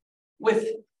with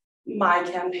my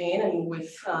campaign and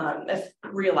with, if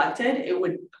reelected, it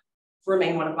would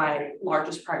remain one of my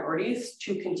largest priorities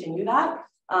to continue that.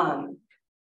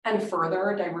 And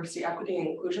further diversity, equity, and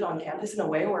inclusion on campus in a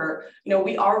way where,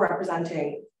 we are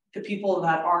representing the people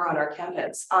that are on our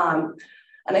campus. And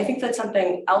I think that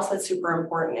something else that's super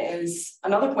important is,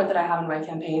 another point that I have in my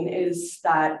campaign is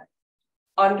that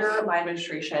under my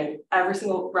administration, every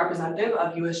single representative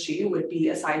of USG would be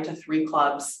assigned to 3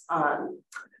 clubs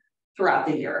throughout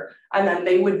the year. And then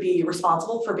they would be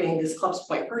responsible for being this club's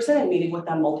point person and meeting with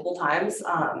them multiple times,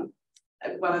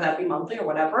 whether that be monthly or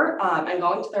whatever, and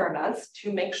going to their events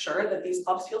to make sure that these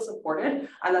clubs feel supported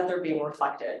and that they're being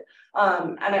reflected.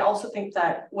 And I also think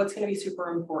that what's going to be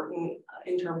super important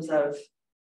in terms of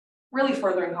really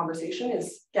furthering conversation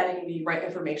is getting the right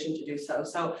information to do so.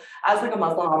 So as like a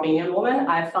Muslim Albanian woman,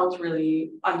 I felt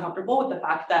really uncomfortable with the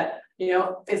fact that,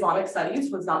 Islamic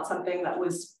studies was not something that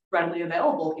was readily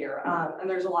available here. And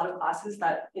there's a lot of classes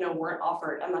that, weren't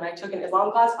offered. And then I took an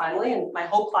Islam class finally, and my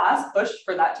whole class pushed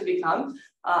for that to become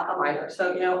a minor.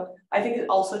 So, I think it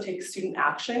also takes student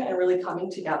action and really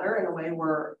coming together in a way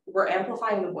where we're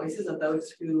amplifying the voices of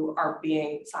those who are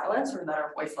being silenced or that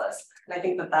are voiceless. And I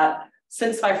think that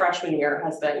since my freshman year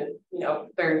has been,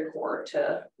 very core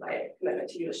to my commitment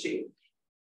to USG.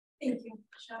 Thank you,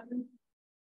 Shannon.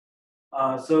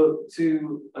 So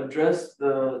to address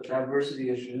the diversity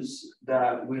issues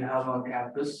that we have on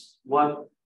campus, what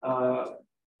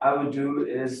I would do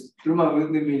is through my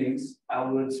weekly meetings, I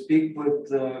would speak with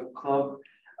the club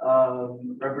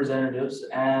representatives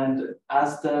and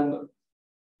ask them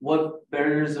what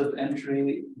barriers of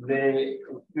entry they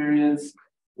experience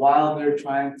while they're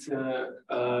trying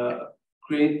to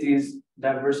create these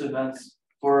diverse events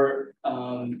for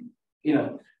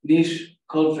niche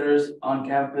cultures on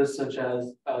campus, such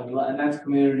as the Latinx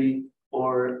community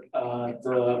or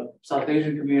the South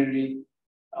Asian community.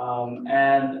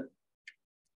 And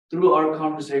through our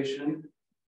conversation,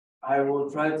 I will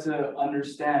try to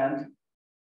understand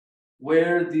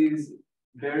where these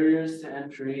barriers to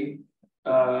entry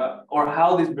or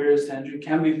how these barriers to entry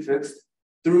can be fixed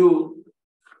through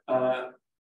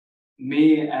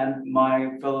me and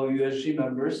my fellow USG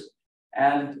members.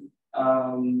 And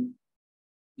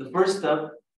the first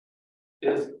step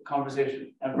is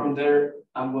conversation. And from there,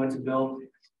 I'm going to build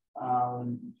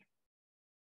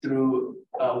through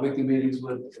weekly meetings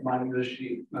with my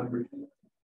USG members.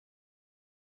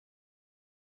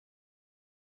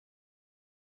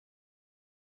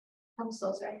 I'm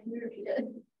so sorry, can you repeat it?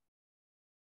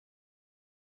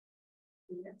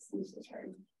 Yes, I'm so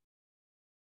sorry.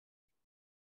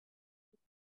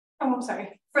 Oh, I'm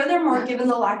sorry. Furthermore, given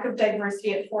the lack of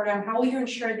diversity at Fordham, how will you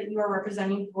ensure that you are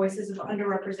representing the voices of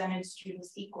underrepresented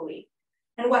students equally?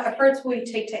 And what efforts will you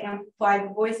take to amplify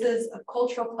the voices of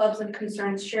cultural clubs and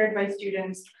concerns shared by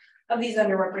students of these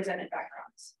underrepresented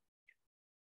backgrounds?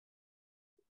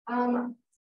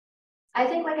 I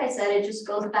think, like I said, it just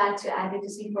goes back to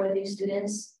advocacy for these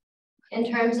students. In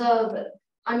terms of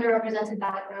underrepresented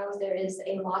backgrounds, there is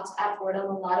a lot at Fordham,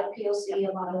 a lot of POC,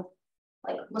 a lot of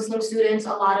like Muslim students,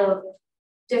 a lot of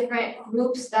different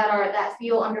groups that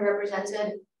feel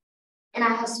underrepresented. And I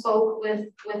have spoke with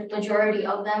majority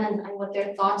of them and what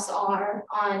their thoughts are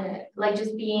on like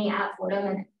just being at Fordham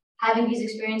and having these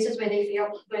experiences where they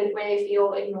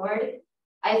feel ignored.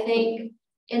 I think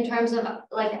in terms of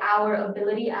like our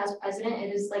ability as president,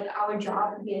 it is like our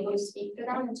job to be able to speak for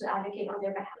them and to advocate on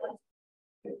their behalf.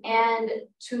 And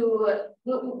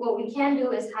what we can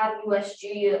do is have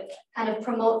USG kind of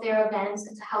promote their events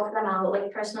and to help them out,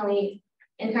 like personally,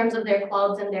 in terms of their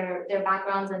clubs and their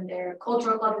backgrounds and their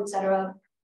cultural clubs, etc.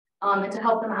 And to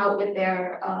help them out with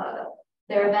their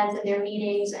events and their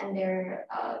meetings and their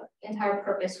entire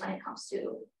purpose when it comes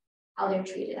to how they're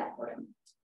treated at Fordham.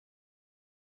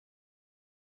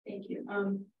 Thank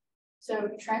you. So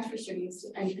transfer students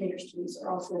and commuter students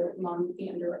are also among the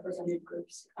underrepresented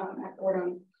groups at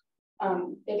Fordham.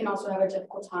 They can also have a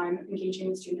difficult time engaging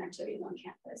in student activities on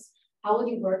campus. How will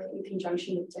you work in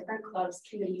conjunction with different clubs,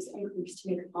 committees, and groups to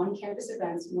make on-campus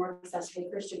events more accessible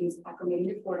for students acclimating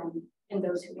to Fordham and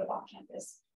those who live off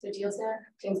campus? So Dielza,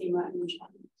 Tanzima, and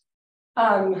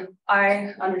Shadi.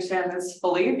 I understand this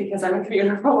fully because I'm a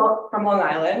commuter from Long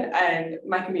Island and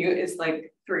my commute is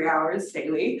like 3 hours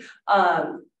daily.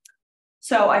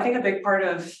 So I think a big part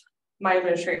of my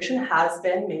administration has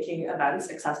been making events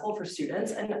accessible for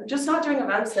students and just not doing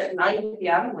events at 9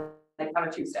 p.m. like on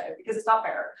a Tuesday because it's not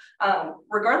fair.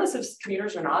 Regardless of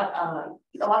commuters or not,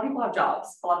 a lot of people have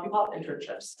jobs, a lot of people have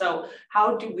internships. So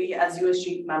how do we as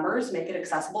USG members make it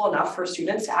accessible enough for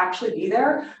students to actually be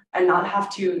there and not have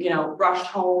to, rush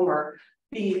home or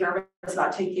be nervous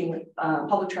about taking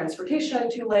public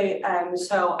transportation too late? And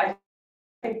so I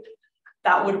think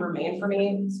that would remain for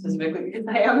me specifically because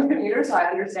I am a commuter, so I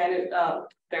understand it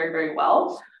very, very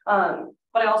well.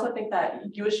 But I also think that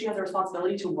USG has a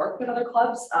responsibility to work with other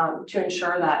clubs to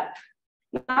ensure that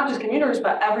not just commuters,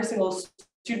 but every single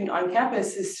student on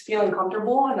campus is feeling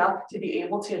comfortable enough to be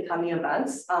able to attend the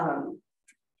events.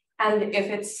 And if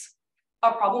it's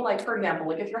a problem, like for example,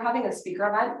 like if you're having a speaker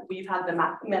event, we've had the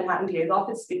Manhattan DA's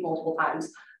office speak multiple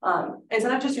times.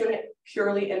 Instead of just doing it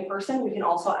purely in person, we can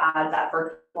also add that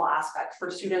virtual aspect for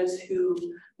students who,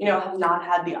 you know, have not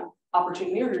had the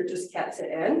opportunity or just can't sit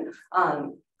in.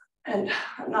 And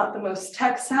I'm not the most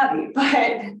tech savvy,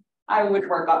 but I would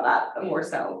work on that more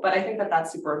so. But I think that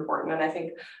that's super important. And I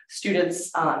think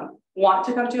students want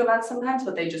to come to events sometimes,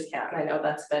 but they just can't. And I know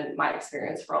that's been my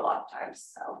experience for a lot of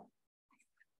times, so.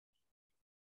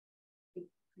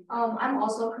 I'm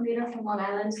also a commuter from Long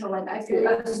Island, so like I feel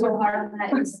like so hard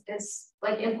that it's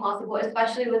like impossible,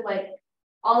 especially with like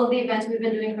all of the events we've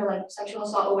been doing for like Sexual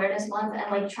Assault Awareness Month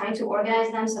and like trying to organize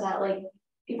them so that like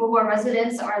people who are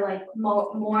residents are like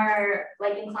more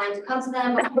like inclined to come to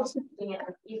them, but also making it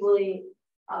like, equally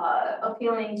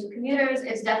appealing to commuters.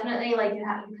 It's definitely like you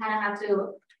kind of have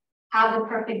to have the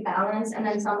perfect balance, and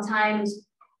then sometimes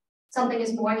something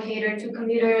is more catered to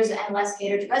commuters and less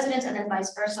catered to residents, and then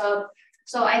vice versa.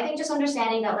 So I think just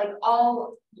understanding that like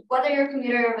whether you're a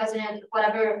commuter or resident,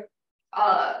 whatever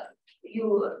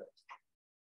you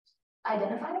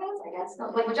identify as, I guess,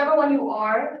 no, like whichever one you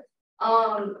are,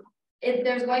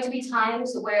 there's going to be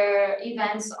times where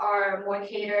events are more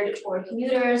catered toward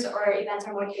commuters or events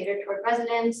are more catered toward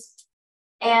residents.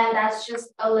 And that's just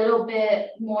a little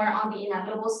bit more on the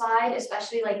inevitable side,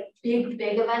 especially like big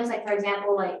events, like for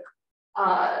example, like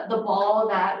the ball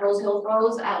that Rose Hill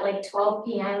throws at like 12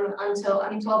 a.m. until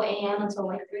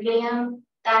like 3 a.m.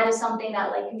 That is something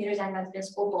that like commuters and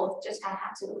residents will both just kind of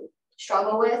have to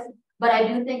struggle with. But I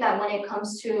do think that when it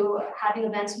comes to having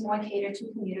events more catered to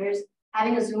commuters,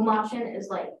 having a Zoom option is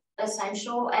like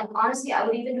essential. And honestly, I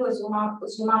would even do a Zoom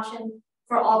option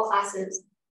for all classes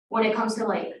when it comes to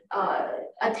like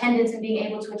attendance and being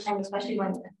able to attend, especially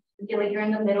when you're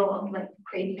in the middle of like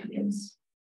crazy commutes.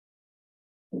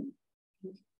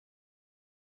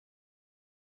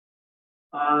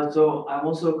 So I'm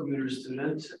also a commuter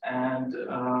student, and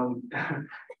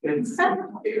it's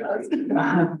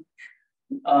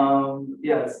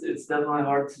yes, it's definitely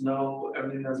hard to know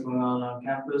everything that's going on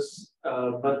campus.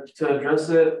 But to address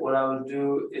it, what I would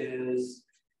do is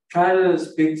try to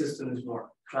speak to students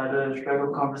more, try to strike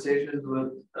up conversations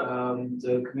with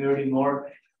the community more,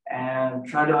 and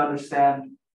try to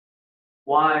understand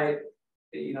why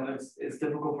it's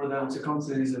difficult for them to come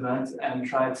to these events, and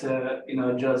try to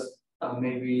adjust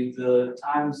maybe the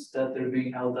times that they're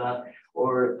being held at,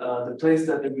 or the place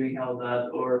that they're being held at,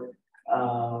 or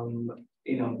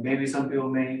maybe some people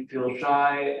may feel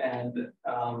shy, and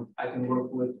I can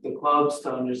work with the clubs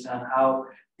to understand how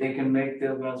they can make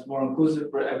the events more inclusive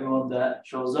for everyone that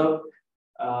shows up.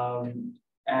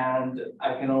 And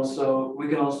we can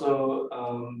also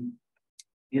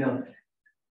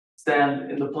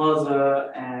stand in the plaza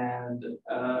and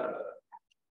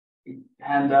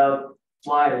hand out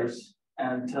flyers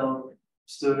and tell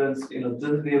students, this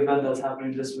is the event that's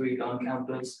happening this week on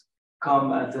campus,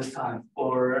 come at this time.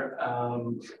 Or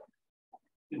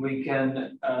we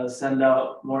can send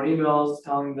out more emails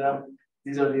telling them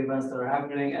these are the events that are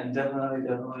happening. And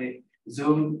definitely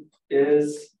Zoom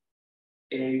is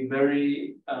a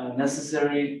very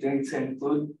necessary thing to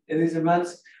include in these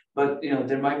events. But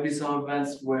there might be some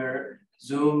events where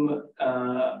Zoom,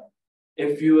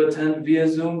 if you attend via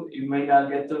Zoom, you may not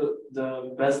get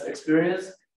the best experience.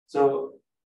 So,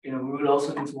 we would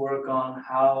also need to work on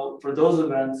how, for those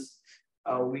events,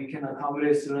 we can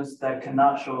accommodate students that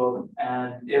cannot show up.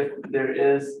 And if there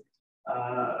is,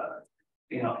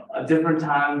 a different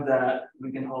time that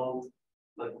we can hold,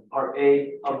 like part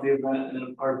A of the event and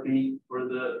then part B for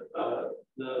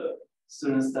the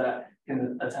students that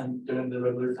can attend during the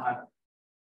regular time.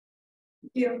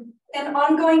 Thank you. An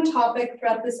ongoing topic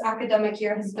throughout this academic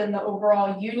year has been the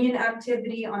overall union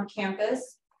activity on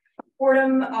campus.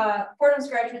 Fordham's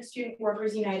Graduate Student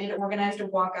Workers United organized a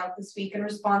walkout this week in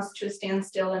response to a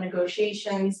standstill in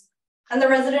negotiations, and the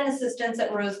resident assistants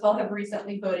at Roseville have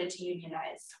recently voted to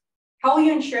unionize. How will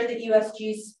you ensure that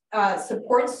USG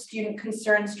supports student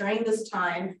concerns during this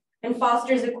time and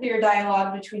fosters a clear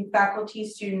dialogue between faculty,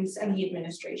 students, and the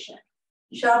administration?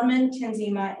 Shadman,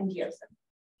 Tanzima, and Diosef.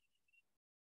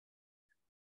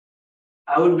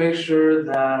 I would make sure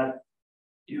that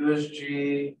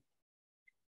USG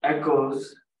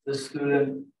echoes the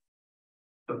student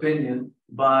opinion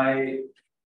by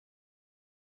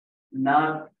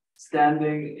not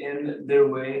standing in their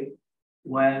way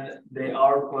when they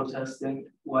are protesting,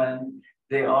 when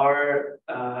they are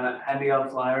handing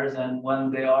out flyers, and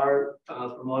when they are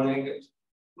promoting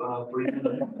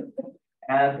freedom.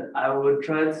 And I would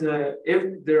try to,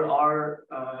 if there are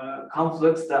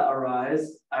conflicts that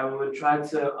arise, I would try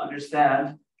to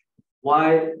understand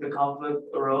why the conflict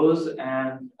arose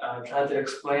and try to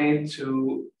explain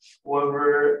to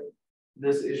whoever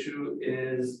this issue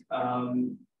is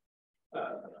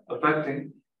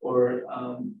affecting, or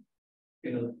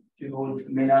people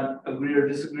may not agree or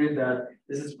disagree that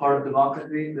this is part of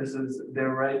democracy, this is their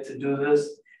right to do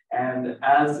this. And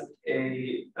as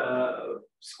a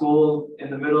school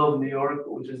in the middle of New York,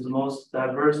 which is the most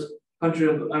diverse country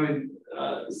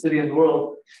city in the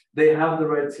world, they have the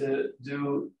right to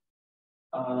do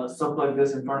stuff like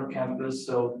this in front of campus.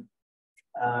 So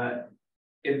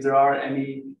if there are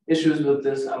any issues with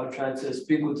this, I would try to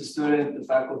speak with the student, the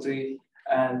faculty,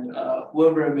 and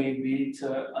whoever it may be,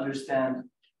 to understand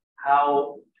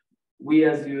how we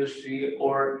as the USG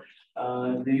or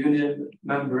the union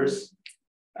members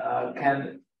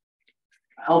can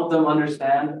help them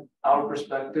understand our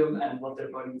perspective and what they're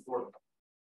fighting for.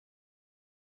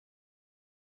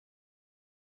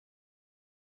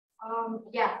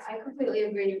 Yeah, I completely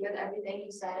agree with everything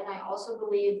you said, and I also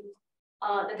believe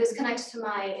that this connects to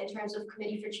in terms of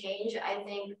Committee for Change. I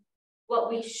think what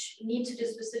we need to do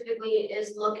specifically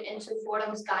is look into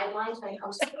Fordham's guidelines when it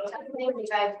comes to protesting, which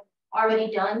I've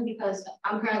already done because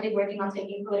I'm currently working on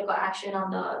taking political action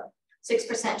on the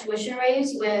 6% tuition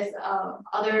raise with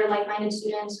other like-minded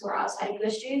students who are outside of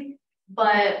USG.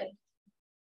 But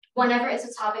whenever it's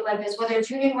a topic like this, whether it's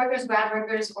union workers, grad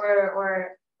workers,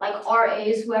 or like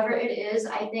RAs, whoever it is,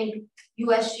 I think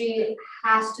USG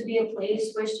has to be a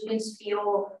place where students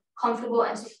feel comfortable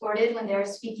and supported when they're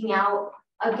speaking out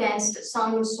against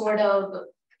some sort of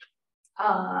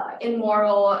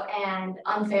immoral and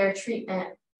unfair treatment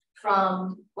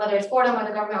from whether it's Fordham or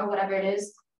the government or whatever it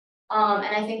is. And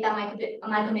I think that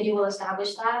my committee will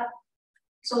establish that.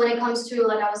 So when it comes to,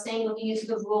 like I was saying, looking into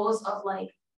the rules of like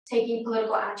taking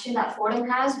political action that Fordham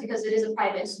has, because it is a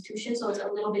private institution, so it's a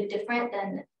little bit different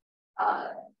than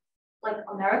like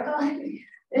America.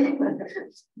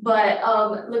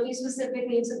 But looking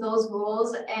specifically into those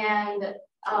rules and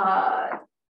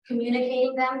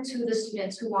communicating them to the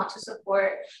students who want to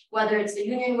support, whether it's the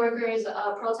union workers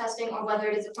protesting or whether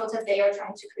it is a protest they are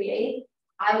trying to create,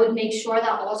 I would make sure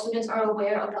that all students are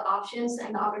aware of the options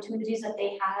and the opportunities that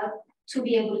they have to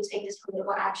be able to take this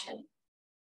political action.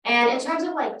 And in terms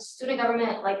of like student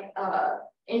government, like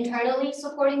internally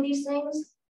supporting these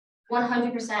things,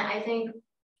 100%, I think,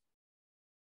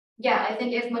 yeah, I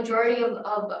think if majority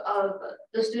of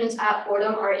the students at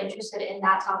Fordham are interested in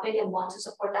that topic and want to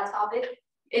support that topic,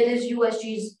 it is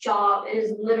USG's job, it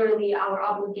is literally our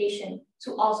obligation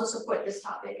to also support this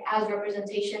topic as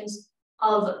representations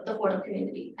of the Fordham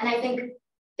community. And I think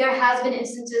there has been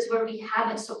instances where we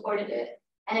haven't supported it.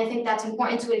 And I think that's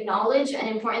important to acknowledge and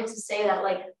important to say that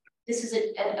like, this is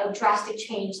a drastic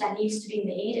change that needs to be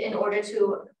made in order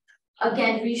to,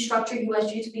 again, restructure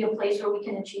USG to be a place where we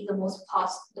can achieve the most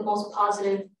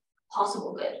positive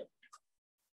possible good.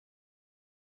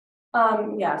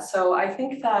 Yeah, so I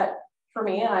think that for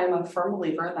me, I'm a firm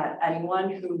believer that anyone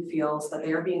who feels that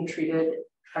they are being treated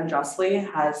unjustly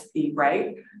has the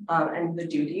right and the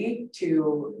duty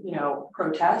to,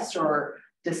 protest or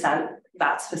dissent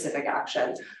that specific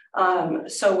action.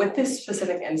 So with this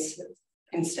specific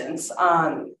instance,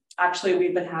 actually,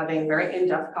 we've been having very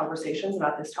in-depth conversations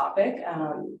about this topic,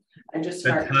 and just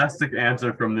fantastic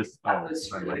answer from this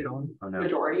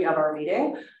majority of our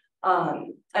meeting.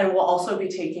 And we'll also be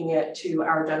taking it to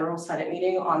our General Senate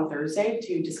meeting on Thursday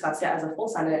to discuss it as a full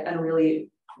Senate and really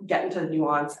get into the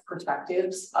nuanced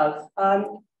perspectives of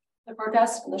the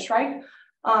protest and the strike.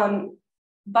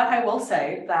 But I will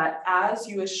say that as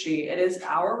USG, it is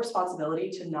our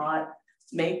responsibility to not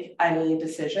make any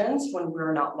decisions when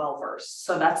we're not well versed.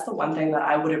 So that's the one thing that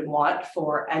I wouldn't want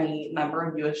for any member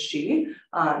of USG,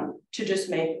 to just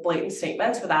make blatant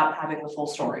statements without having the full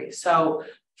story. So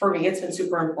for me, it's been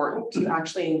super important to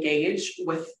actually engage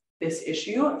with this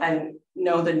issue and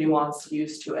know the nuanced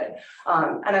views to it.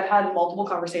 And I've had multiple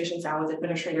conversations now with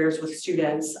administrators, with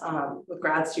students, with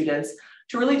grad students,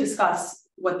 to really discuss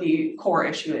what the core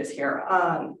issue is here.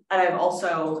 And I've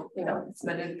also,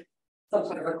 submitted some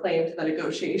sort of a claim to the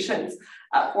negotiations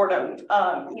at Fordham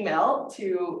email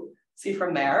to see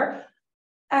from there.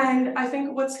 And I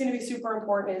think what's going to be super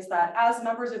important is that as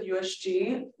members of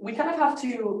USG, we kind of have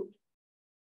to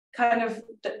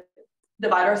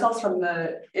divide ourselves from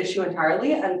the issue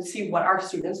entirely and see what our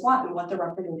students want and what the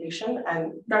representation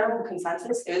and general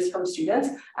consensus is from students,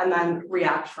 and then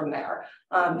react from there.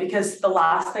 Because the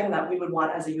last thing that we would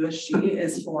want as a USG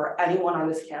is for anyone on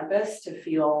this campus to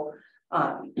feel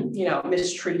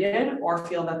mistreated or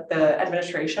feel that the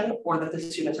administration or that the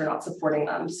students are not supporting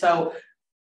them. So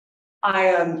I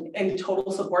am in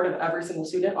total support of every single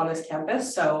student on this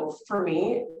campus. So for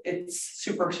me, it's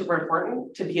super, super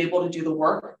important to be able to do the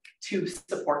work to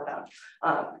support them.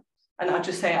 And not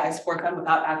just say I support them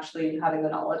without actually having the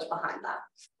knowledge behind that.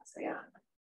 So yeah.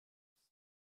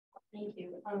 Thank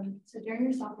you. So during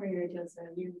your sophomore year, Joseph,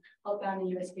 you helped out in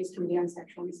the USG's Committee on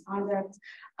Sexual Misconduct.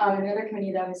 Another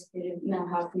committee that was created, mental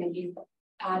health committee,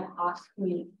 ad hoc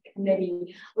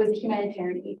committee was the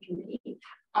humanitarian aid committee.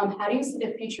 How do you see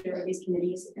the future of these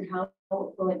committees and how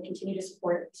will it continue to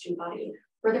support the student body?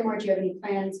 Furthermore, do you have any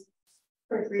plans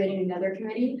for creating another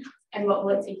committee and what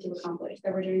will it take to accomplish?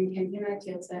 That we're doing Campina,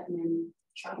 Joseph, and then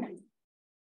Chapman.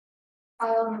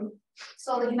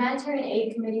 So the humanitarian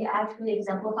aid committee actually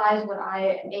exemplifies what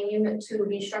I aim to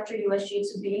restructure USG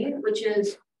to be, which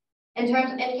is in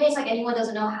case like anyone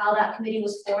doesn't know how that committee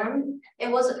was formed,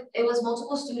 it was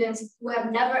multiple students who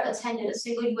have never attended a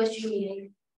single USG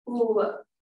meeting, who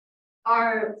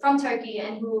are from Turkey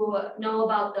and who know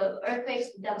about the earthquakes,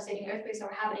 devastating earthquakes that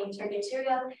were happening in Turkey and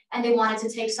Syria, and they wanted to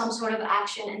take some sort of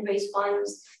action and raise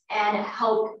funds and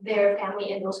help their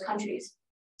family in those countries.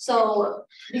 So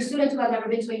these students who have never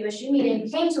been to a USG meeting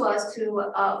came to us to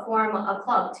form a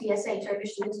club, TSA,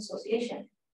 Turkish Students Association.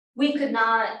 We could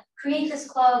not create this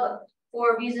club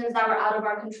for reasons that were out of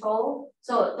our control.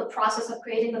 So the process of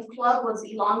creating the club was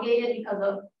elongated because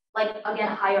of, like, again,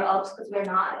 higher ups, because we're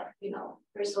not,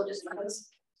 we're still just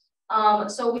friends.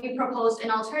 So we proposed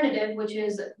an alternative, which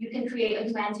is you can create a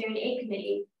humanitarian aid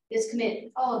committee. This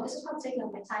committee, this is probably taking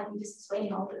up my time, I'm just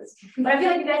explaining all this. But I feel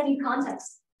like you guys need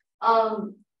context.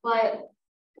 But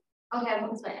okay, I'm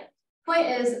gonna explain it. Point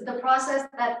is, the process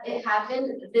that it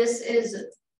happened, this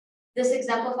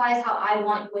exemplifies how I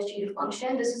want USG to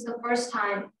function. This is the first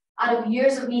time out of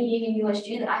years of me being in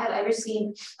USG that I have ever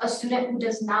seen a student who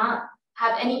does not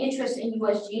have any interest in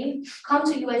USG come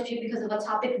to USG because of a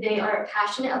topic they are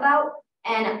passionate about,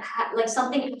 and like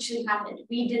something actually happened.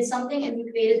 We did something and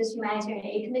we created this humanitarian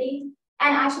aid committee.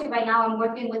 And actually right now I'm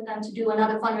working with them to do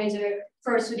another fundraiser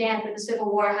for Sudan, for the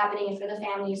civil war happening and for the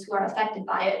families who are affected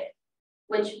by it,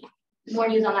 which more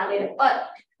news on that later. But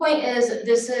point is,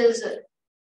 this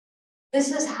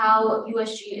is how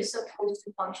USG is supposed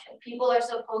to function. People are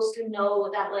supposed to know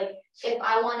that, like, if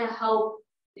I want to help,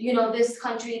 this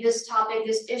country, this topic,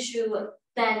 this issue,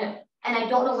 then, and I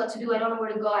don't know what to do, I don't know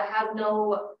where to go, I have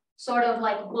no sort of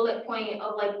like bullet point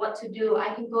of like what to do,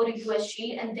 I can go to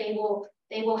USG and they will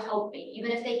help me.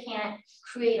 Even if they can't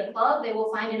create a club, they will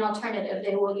find an alternative,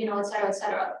 they will, et cetera, et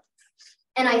cetera.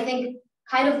 And I think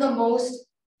kind of the most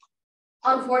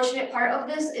unfortunate part of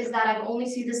this is that I've only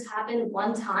seen this happen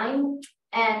one time.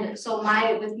 And so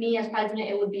with me as president,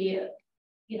 it would be,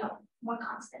 more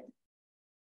constant.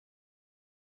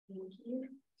 Thank you.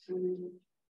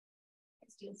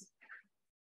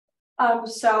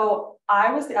 So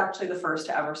I was actually the first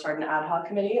to ever start an ad hoc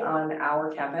committee on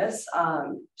our campus.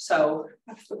 So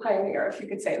that's the pioneer, if you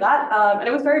could say that. And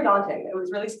it was very daunting. It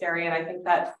was really scary. And I think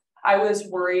that I was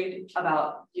worried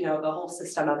about, the whole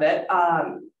system of it.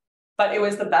 But it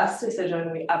was the best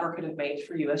decision we ever could have made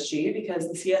for USG because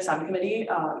the CSM committee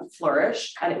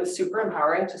flourished and it was super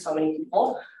empowering to so many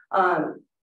people.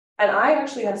 And I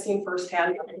actually have seen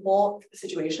firsthand multiple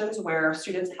situations where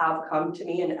students have come to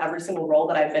me in every single role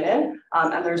that I've been in,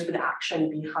 and there's been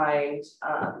action behind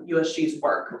USG's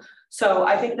work. So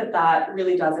I think that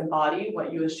really does embody what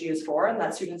USG is for, and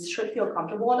that students should feel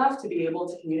comfortable enough to be able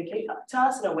to communicate to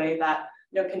us in a way that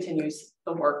continues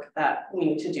the work that we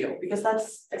need to do, because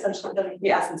that's essentially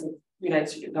the essence of United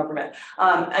Student Government.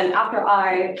 And after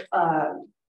I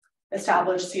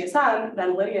established CSM,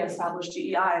 then Lydia established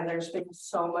DEI, and there's been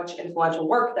so much influential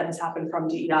work that has happened from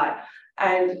DEI.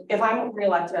 And if I'm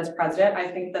reelected as president,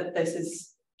 I think that this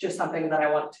is just something that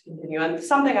I want to continue, and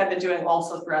something I've been doing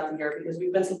also throughout the year, because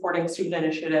we've been supporting student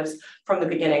initiatives from the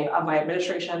beginning of my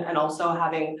administration, and also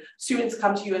having students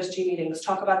come to USG meetings,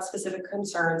 talk about specific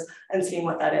concerns, and seeing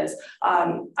what that is.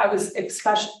 I was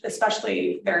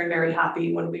especially very, very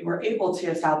happy when we were able to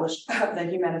establish the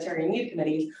humanitarian need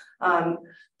committee,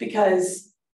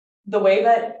 because the way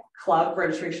that club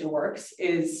registration works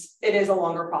is it is a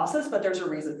longer process, but there's a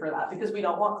reason for that, because we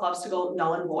don't want clubs to go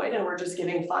null and void and we're just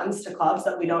giving funds to clubs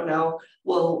that we don't know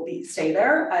will stay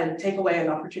there and take away an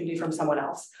opportunity from someone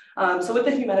else. So with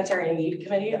the humanitarian need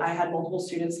committee, I had multiple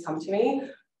students come to me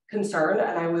concerned,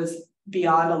 and I was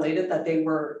beyond elated that they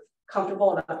were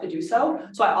comfortable enough to do so.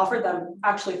 So I offered them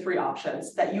actually 3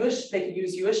 options: that they could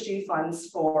use USG funds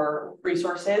for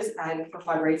resources and for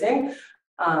fundraising,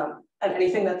 and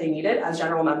anything that they needed as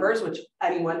general members, which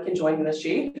anyone can join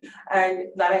USG. And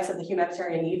then I said the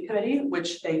Humanitarian Need Committee,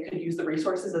 which they could use the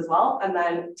resources as well. And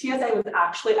then TSA was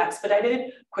actually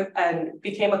expedited quick and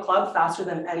became a club faster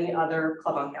than any other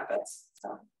club on campus.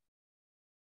 So.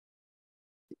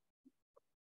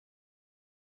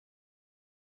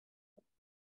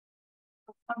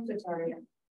 I'm so sorry.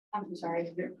 I'm so sorry.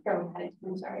 Go ahead.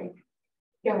 I'm sorry.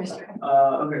 Go, Mr.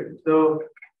 Okay, so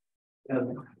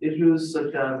issues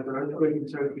such as the earthquake in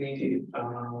Turkey,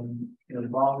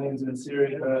 bombings in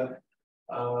Syria,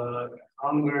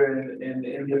 hunger in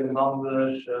India and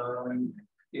Bangladesh,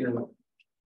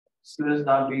 students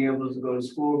not being able to go to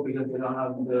school because they don't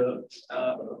have the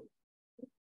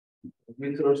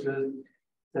resources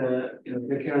to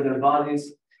take care of their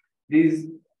bodies.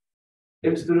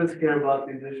 If students care about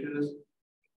these issues,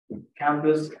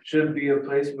 campus should be a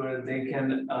place where they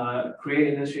can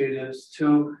create initiatives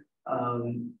to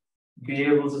be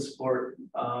able to support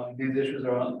these issues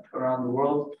around the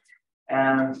world.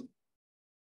 And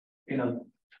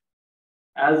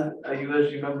as a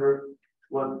USG member,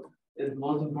 what is the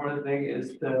most important thing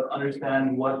is to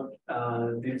understand what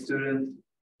these students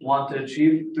want to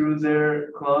achieve through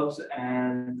their clubs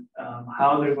and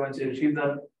how they're going to achieve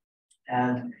them.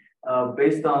 And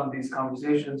based on these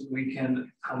conversations, we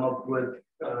can come up with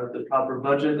the proper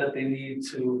budget that they need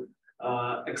to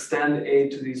extend aid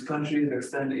to these countries,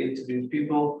 extend aid to these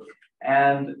people.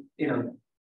 And,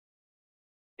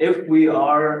 if we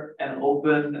are an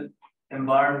open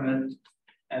environment,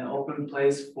 an open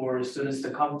place for students to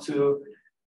come to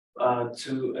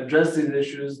address these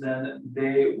issues, then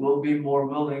they will be more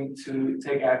willing to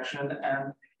take action.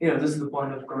 And, this is the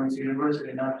point of going to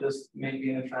university, not just making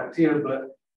an impact here, but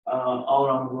all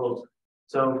around the world.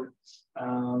 So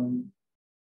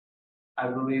I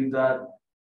believe that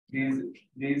these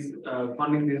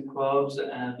funding these clubs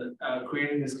and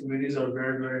creating these communities are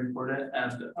very, very important.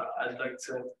 And I'd like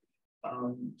to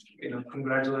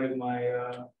congratulate my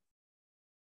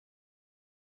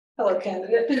fellow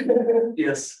candidate.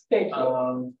 yes, Thank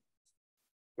you.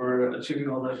 For achieving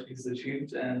all that she's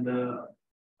achieved, and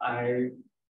I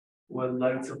would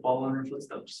like to follow in her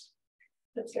footsteps.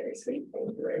 That's very sweet.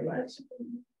 Thank you very much.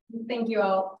 Thank you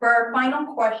all. For our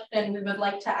final question, we would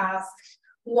like to ask,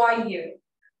 why you?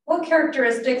 What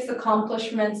characteristics,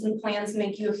 accomplishments, and plans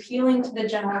make you appealing to the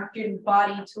general student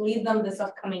body to lead them this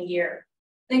upcoming year?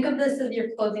 Think of this as your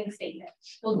closing statement.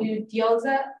 We'll do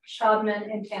Dielza,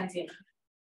 Shadman, and Tanzina.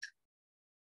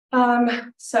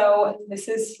 So this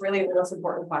is really the most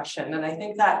important question. And I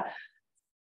think that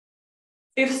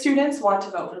if students want to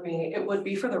vote for me, it would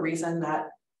be for the reason that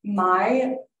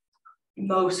my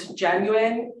most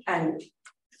genuine and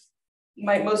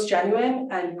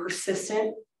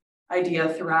persistent idea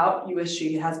throughout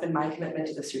USG has been my commitment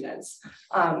to the students.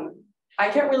 I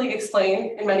can't really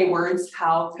explain in many words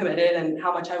how committed and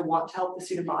how much I want to help the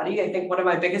student body. I think one of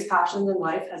my biggest passions in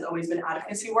life has always been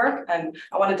advocacy work, and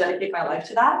I want to dedicate my life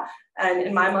to that. And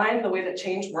in my mind, the way that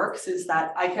change works is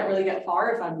that I can't really get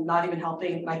far if I'm not even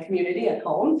helping my community at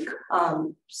home.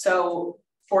 So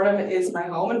Fordham is my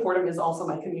home and Fordham is also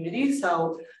my community.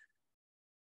 So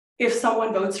if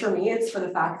someone votes for me, it's for the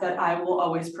fact that I will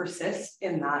always persist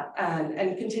in that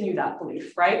and continue that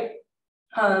belief, right?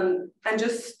 And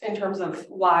just in terms of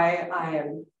why I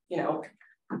am,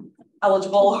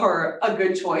 eligible or a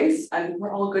good choice, and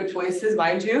we're all good choices,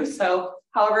 mind you. So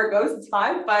however it goes, it's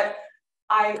fine. But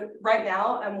I right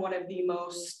now am one of the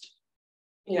most,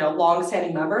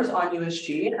 long-standing members on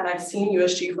USG, and I've seen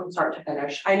USG from start to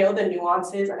finish. I know the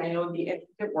nuances and I know the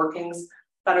intricate workings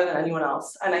better than anyone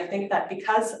else. And I think that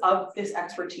because of this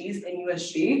expertise in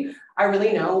USG, I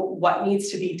really know what needs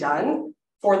to be done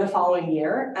for the following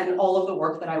year and all of the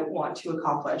work that I want to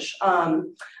accomplish.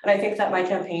 And I think that my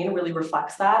campaign really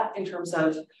reflects that in terms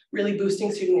of really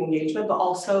boosting student engagement, but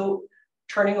also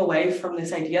turning away from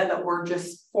this idea that we're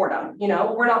just Fordham.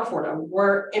 We're not Fordham.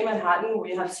 We're in Manhattan.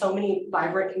 We have so many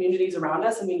vibrant communities around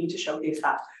us, and we need to showcase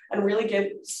that and really give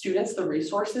students the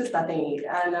resources that they need.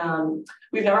 And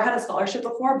we've never had a scholarship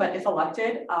before, but if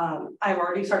elected, I've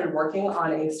already started working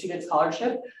on a student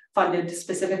scholarship funded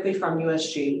specifically from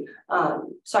USG.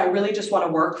 So I really just want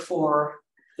to work for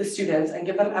the students and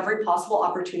give them every possible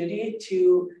opportunity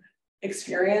to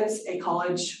experience a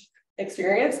college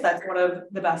experience that's one of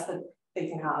the best that they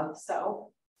can have.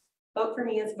 So vote for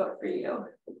me is vote for you.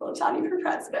 Vote Johnny for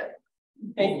president.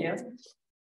 Thank you.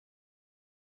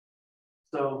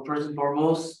 So first and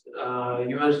foremost,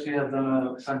 USG has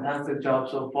done a fantastic job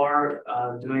so far,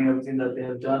 doing everything that they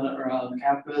have done around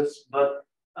campus, but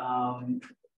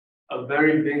a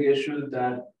very big issue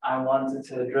that I wanted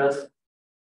to address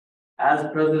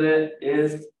as president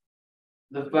is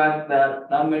the fact that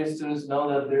not many students know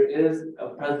that there is a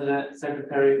president,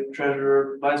 secretary,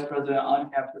 treasurer, vice president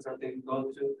on campus that they can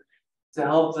go to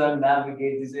help them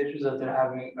navigate these issues that they're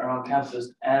having around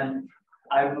campus. And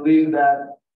I believe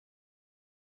that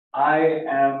I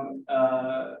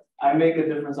make a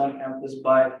difference on campus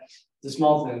by the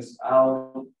small things.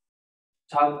 I'll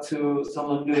talk to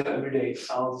someone new every day.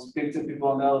 I'll speak to people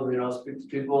on the elevator. I'll speak to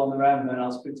people on the ramp, and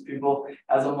I'll speak to people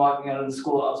as I'm walking out of the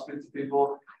school. I'll speak to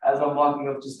people as I'm walking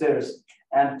up the stairs.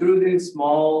 And through these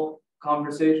small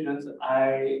conversations,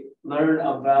 I learn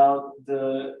about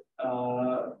the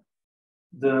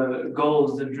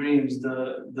goals, the dreams,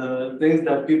 the things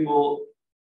that people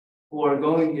who are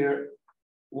going here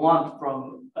want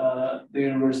from the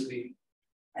university.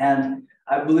 And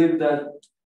I believe that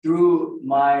through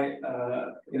my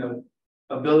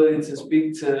ability to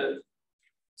speak to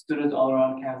students all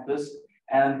around campus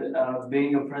and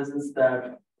being a presence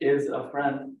that is a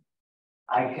friend,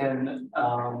 I can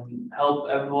help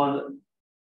everyone,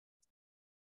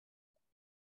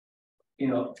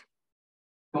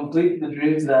 complete the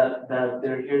dreams that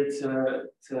they're here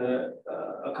to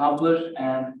accomplish.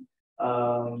 And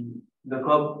the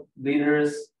club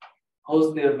leaders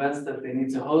host the events that they need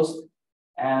to host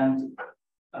and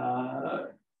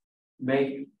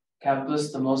make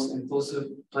campus the most inclusive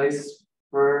place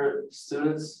for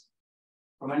students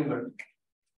from anywhere.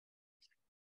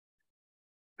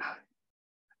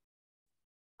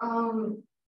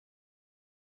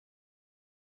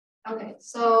 Okay,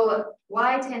 so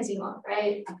why Tanzima,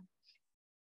 right?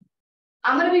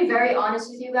 I'm gonna be very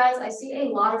honest with you guys. I see a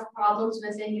lot of problems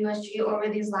within USG over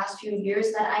these last few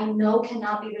years that I know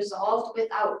cannot be resolved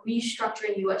without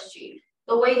restructuring USG.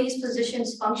 The way these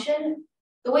positions function,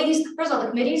 first of all, the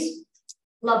committees,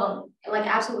 love them. Like,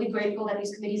 absolutely grateful that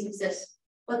these committees exist.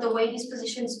 But the way these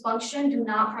positions function do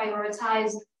not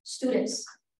prioritize students.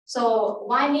 So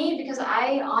why me? Because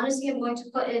I honestly am going to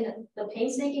put in the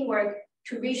painstaking work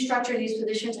to restructure these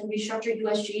positions and restructure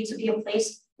USG to be a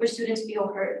place where students feel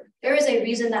heard. There is a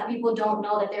reason that people don't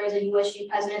know that there is a USG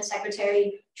president,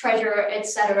 secretary, treasurer,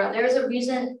 etc. There is a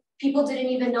reason people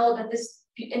didn't even know that this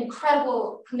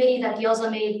incredible committee that Dielza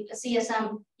made,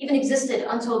 CSM, even existed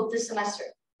until this semester.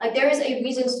 Like, there is a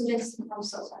reason students, I'm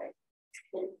so sorry.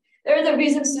 There is a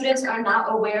reason students are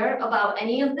not aware about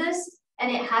any of this,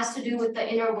 and it has to do with the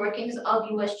inner workings of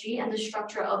USG and the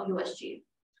structure of USG.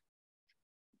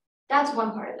 That's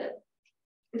one part of it.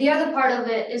 The other part of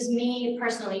it is me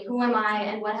personally. Who am I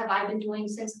and what have I been doing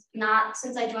not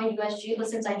since I joined USG, but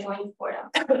since I joined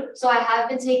Fordham. So I have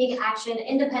been taking action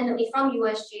independently from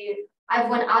USG. I've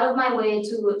went out of my way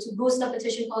to boost the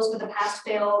petition post for the pass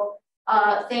fail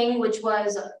thing, which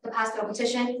was the pass fail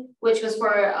petition, which was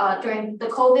for during the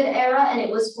COVID era, and it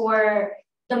was for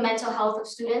the mental health of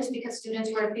students, because students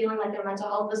were feeling like their mental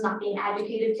health was not being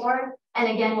advocated for. And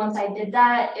again, once I did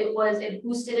that, it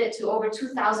boosted it to over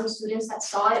 2,000 students that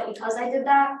saw it because I did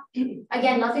that.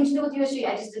 Again, nothing to do with USG,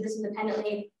 I just did this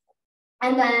independently.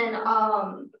 And then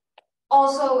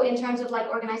also in terms of like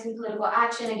organizing political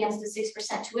action against the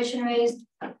 6% tuition raise,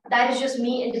 that is just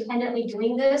me independently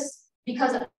doing this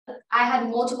because I had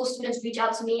multiple students reach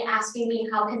out to me asking me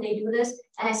how can they do this,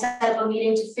 and I set up a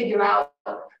meeting to figure out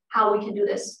how we can do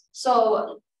this.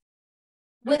 So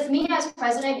with me as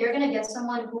president, you're going to get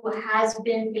someone who has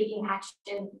been taking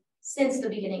action since the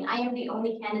beginning. I am the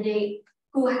only candidate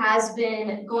who has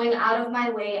been going out of my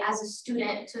way as a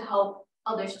student to help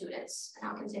other students, and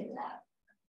I'll continue that.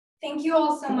 Thank you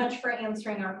all so much for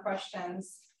answering our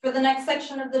questions. For the next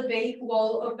section of the debate,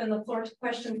 we'll open the floor to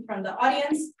questions from the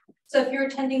audience. So if you're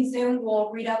attending Zoom,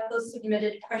 we'll read out those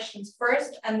submitted questions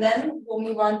first, and then we'll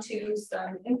move on to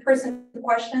some in-person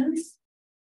questions.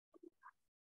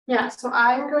 Yeah, so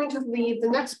I'm going to lead the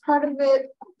next part of it.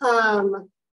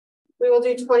 We will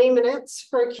do 20 minutes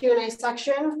for a Q&A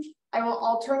section. I will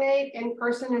alternate in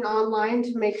person and online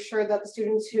to make sure that the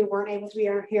students who weren't able to be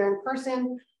here in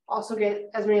person also get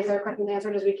as many of their questions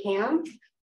answered as we can.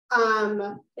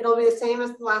 It'll be the same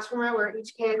as the last format where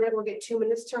each candidate will get 2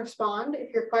 minutes to respond.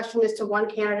 If your question is to one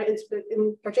candidate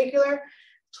in particular,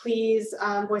 please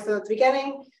voice it at the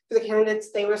beginning. For the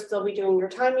candidates, they will still be doing your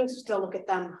timing, so still look at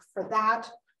them for that.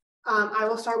 I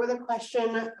will start with a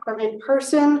question from in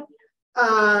person.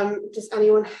 Does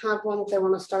anyone have one that they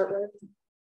want to start with?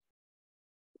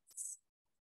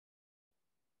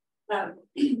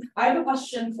 I have a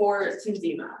question for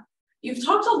Tanzima. You've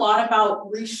talked a lot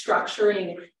about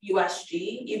restructuring USG,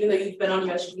 even though you've been on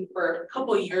USG for a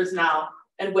couple of years now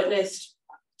and witnessed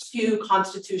 2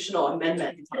 constitutional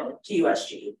amendments to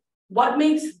USG. What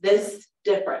makes this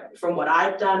different from what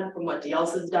I've done, from what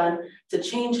Dielza has done, to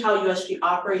change how USG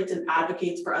operates and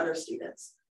advocates for other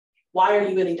students? why are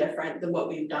you any different than what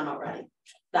we've done already?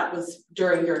 That was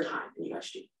during your time in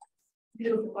USG.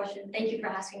 Beautiful question. Thank you for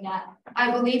asking that.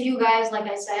 I believe you guys, like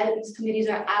I said, these committees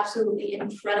are absolutely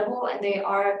incredible and they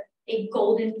are a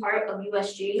golden part of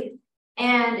USG.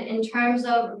 And in terms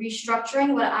of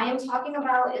restructuring, what I am talking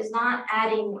about is not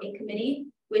adding a committee,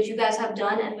 which you guys have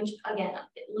done and which, again,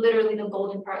 literally the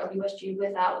golden part of USG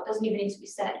without, doesn't even need to be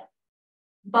said.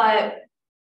 But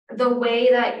the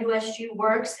way that USG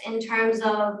works in terms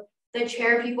of the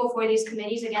chair people for these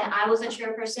committees, again, I was a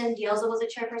chairperson, Dielza was a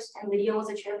chairperson, and Lydia was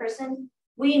a chairperson.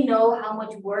 We know how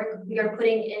much work we are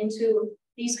putting into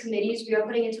these committees. We are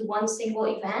putting into one single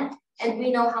event, and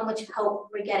we know how much help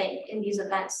we're getting in these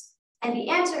events. And the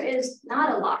answer is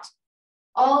not a lot.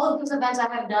 All of these events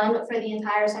I have done for the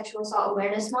entire Sexual Assault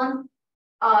Awareness Month,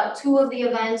 2 of the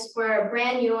events were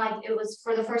brand new, like it was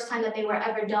for the first time that they were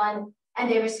ever done, and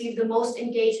they received the most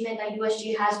engagement that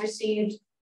USG has received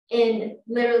in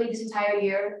literally this entire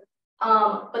year.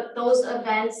 But those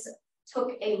events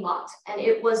took a lot, and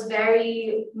it was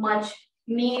very much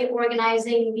me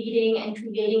organizing, leading, and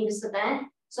creating this event.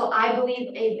 So I believe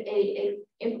a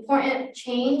important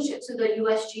change to the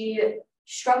USG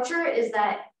structure is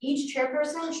that each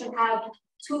chairperson should have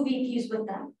 2 VPs with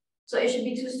them. So it should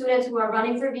be 2 students who are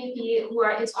running for VP,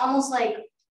 it's almost like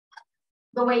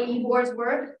the way e-boards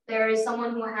work. There is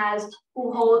someone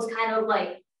who holds kind of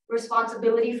like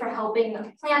responsibility for helping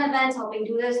plan events, helping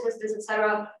do this,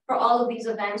 etc. For all of these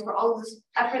events, for all of this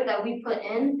effort that we put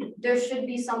in, there should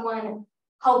be someone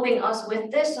helping us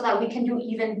with this so that we can do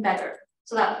even better.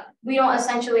 So that we don't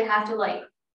essentially have to like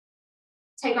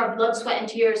take our blood, sweat, and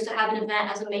tears to have an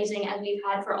event as amazing as we've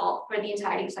had for the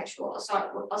entirety of Sexual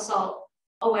Assault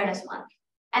Awareness Month.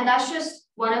 And that's just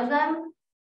one of them.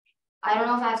 I don't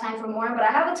know if I have time for more, but I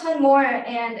have a ton more,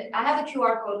 and I have a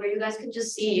QR code where you guys can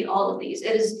just see all of these.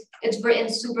 It's written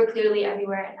super clearly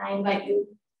everywhere, and I invite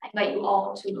you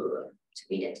all to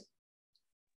read it.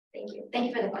 Thank you. Thank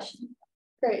you for the question.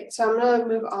 Great. So I'm going to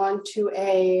move on to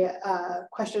a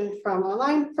question from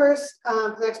online first.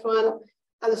 The next one,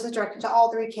 and this is directed to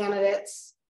all 3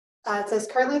 candidates. It says,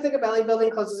 currently the Gabelli building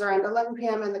closes around 11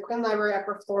 p.m. and the Quinn Library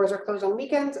upper floors are closed on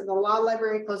weekends, and the law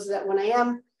library closes at 1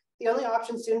 a.m. The only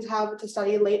option students have to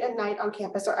study late at night on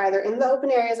campus are either in the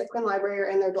open areas at Quinn Library or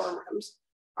in their dorm rooms.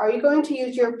 Are you going to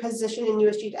use your position in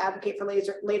USG to advocate for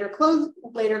later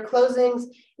closings?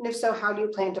 And if so, how do you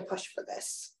plan to push for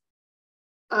this?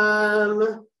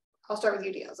 I'll start with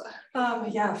you,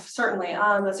 Dielza. Yeah, certainly.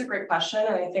 That's a great question.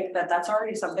 And I think that that's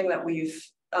already something that we've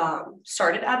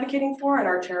started advocating for, and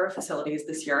our chair of facilities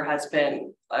this year has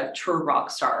been a true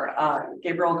rock star.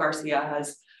 Gabriel Garcia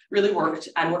has really worked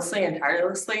endlessly and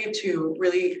tirelessly to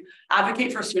really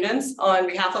advocate for students on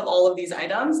behalf of all of these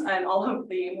items and all of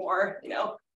the more,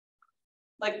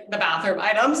 like the bathroom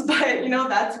items, but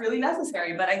that's really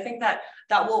necessary. But I think that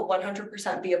that will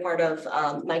 100% be a part of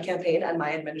my campaign and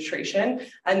my administration.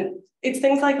 And it's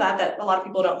things like that that a lot of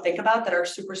people don't think about that are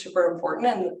super, super important,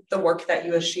 and the work that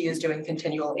USG is doing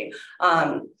continually.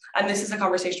 And this is a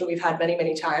conversation we've had many,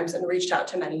 many times and reached out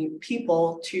to many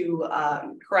people to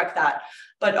correct that.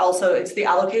 But also it's the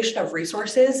allocation of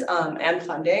resources and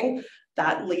funding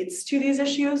that leads to these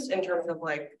issues in terms of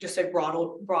like just a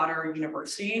broader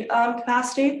university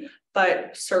capacity.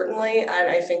 But certainly, and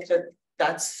I think that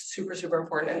that's super, super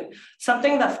important, and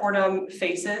something that Fordham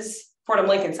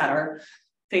Lincoln Center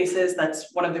faces.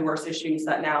 That's one of the worst issues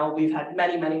that now we've had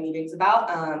many, many meetings about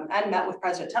and met with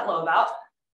President Tetlow about,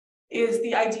 is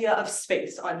the idea of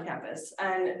space on campus.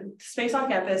 And space on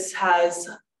campus has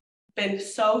been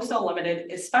so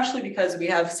limited, especially because we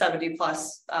have 70+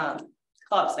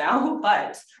 clubs now,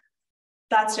 but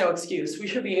that's no excuse. We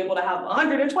should be able to have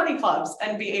 120 clubs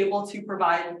and be able to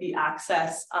provide the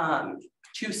access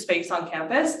to space on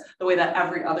campus the way that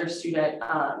every other student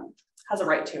has a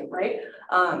right to, right?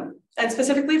 And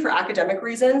specifically for academic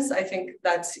reasons, I think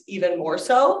that's even more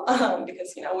so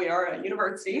because we are a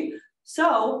university.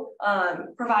 So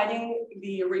providing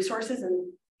the resources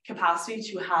and capacity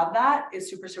to have that is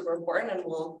super, super important and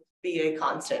will be a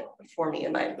constant for me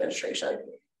in my administration.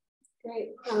 Great.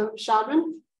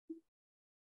 Shadman?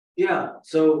 Yeah,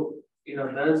 so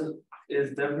that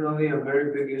is definitely a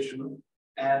very big issue.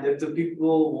 And if the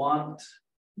people want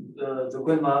the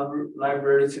Quinn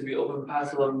Library to be open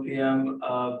past 11 p.m.,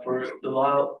 for the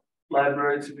law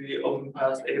library to be open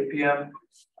past 8 p.m.,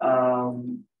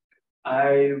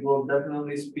 I will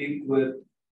definitely speak with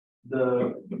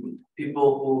the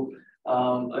people who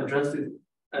address the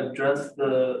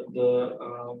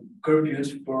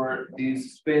curfews for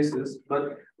these spaces.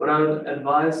 But what I would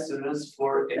advise students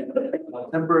for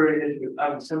a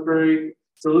temporary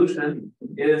solution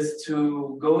is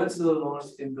to go into the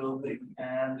Lowenstein building,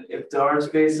 and if there are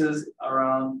spaces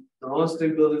around the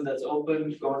Lowenstein building that's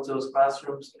open, go into those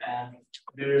classrooms and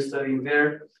do your studying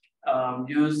there.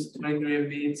 Use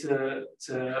 23andMe to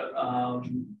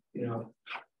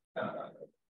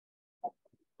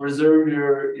reserve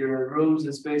your rooms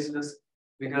and spaces,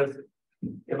 because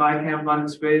if I can't find a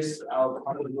space, I'll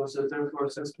probably go to the third floor,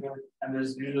 sixth floor, and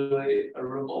there's usually a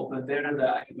room open there that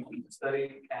I can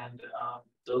study, and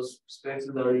those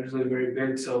spaces are usually very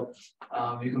big, so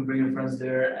you can bring your friends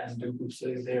there and do group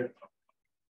studies there.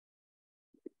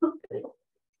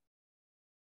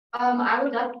 I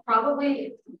would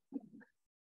probably,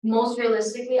 most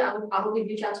realistically, I would probably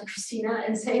reach out to Christina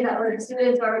and say that our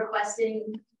students are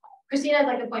requesting. Christina is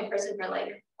like the point person for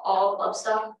like all club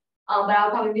stuff. But I'll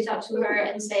probably reach out to her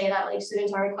and say that like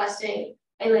students are requesting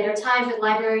a later time for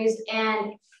libraries,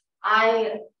 and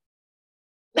I'm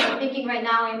thinking right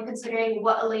now I'm considering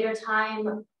what a later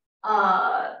time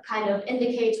kind of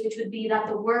indicates, which would be that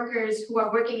the workers who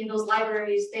are working in those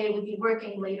libraries, they would be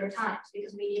working later times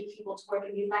because we need people to work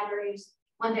in these libraries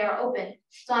when they are open.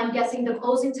 So I'm guessing the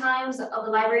closing times of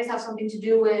the libraries have something to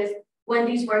do with when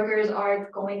these workers are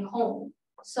going home.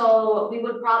 So that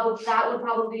would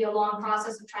probably be a long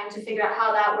process of trying to figure out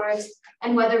how that works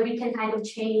and whether we can kind of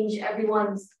change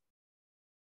everyone's,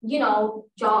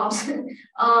 jobs.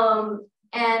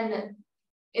 And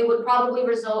it would probably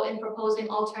result in proposing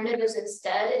alternatives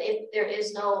instead if there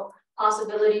is no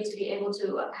possibility to be able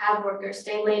to have workers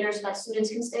stay later so that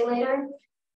students can stay later.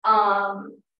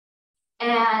 And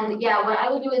yeah, what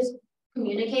I would do is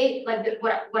communicate, like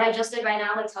what I just did right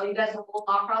now, like tell you guys the whole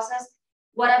thought process.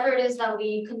 Whatever it is that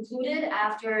we concluded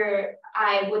after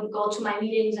I would go to my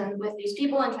meetings and with these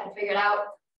people and try to figure it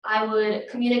out, I would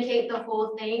communicate the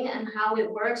whole thing and how it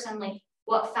works and like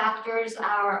what factors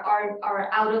are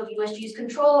out of USG's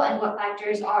control and what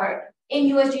factors are in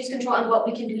USG's control and what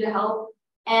we can do to help.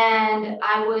 And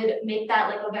I would make that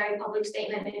like a very public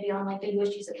statement, maybe on like the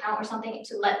USG's account or something,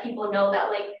 to let people know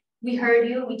that like we heard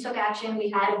you, we took action, we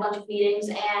had a bunch of meetings,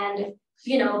 and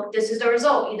this is the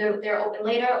result. Either they're open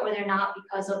later or they're not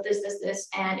because of this.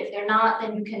 And if they're not,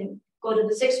 then you can go to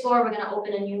the 6th floor. We're going to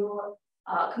open a new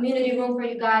community room for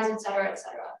you guys, et cetera, et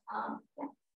cetera. Yeah.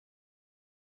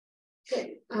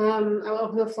 Okay. I will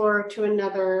open the floor to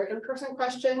another in-person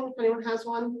question. If anyone has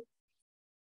one.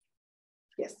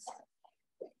 Yes.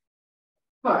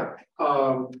 Hi.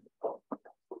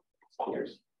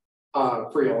 Here's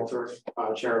Freealter,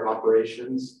 Chair of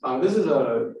Operations. This is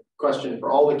a question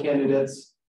for all the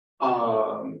candidates.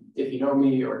 If you know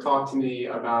me or talk to me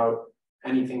about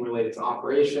anything related to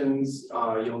operations,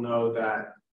 you'll know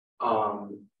that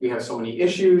we have so many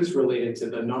issues related to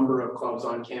the number of clubs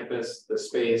on campus, the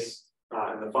space,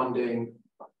 and the funding.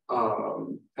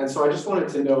 And so I just wanted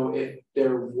to know if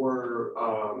there were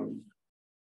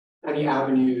any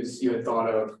avenues you had thought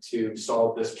of to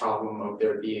solve this problem of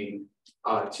there being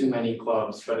too many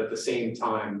clubs, but at the same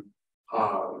time,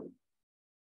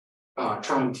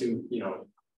 trying to,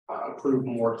 approve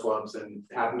more clubs and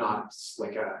have not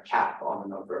like a cap on the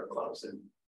number of clubs and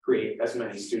create as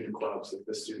many student clubs as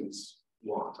the students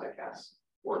want, I guess,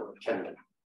 or can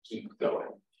keep going.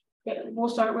 Okay, we'll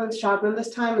start with Shadman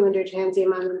this time and then do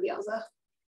Tanzima and then Bielsa.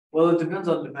 Well, it depends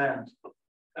on demand.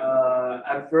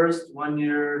 At first, when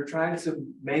you're trying to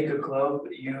make a club,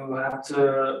 you have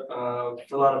to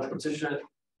fill out a petition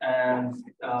and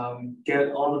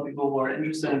get all the people who are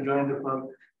interested in joining the club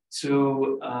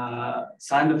to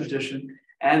sign the petition.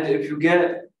 And if you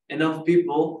get enough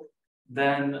people,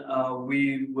 then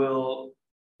we will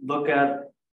look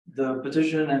at the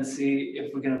petition and see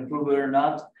if we can approve it or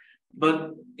not.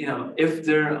 But if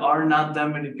there are not that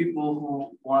many people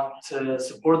who want to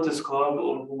support this club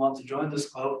or who want to join this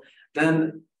club,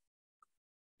 then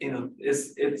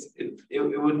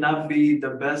it would not be the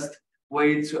best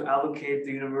way to allocate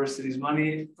the university's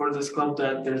money for this club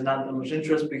that there's not that much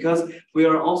interest, because we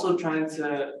are also trying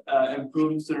to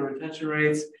improve student retention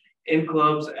rates in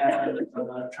clubs and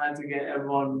trying to get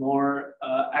everyone more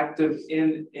active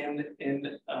in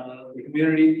the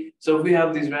community. So if we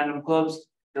have these random clubs,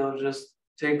 they'll just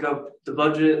take up the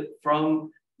budget from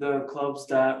the clubs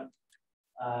that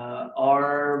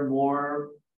are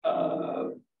more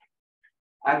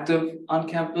active on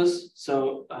campus.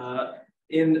 So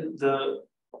in the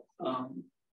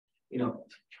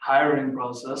hiring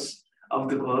process of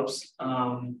the clubs,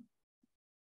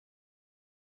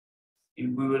 we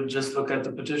would just look at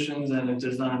the petitions, and if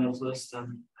there's not enough lists,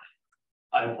 then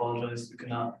I apologize, we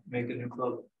cannot make a new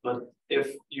club. But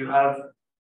if you have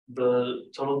the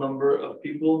total number of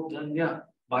people, then yeah,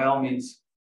 by all means.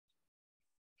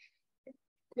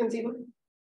 Tanzima.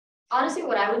 honestly,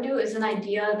 what I would do is an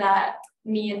idea that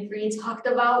me and Bree talked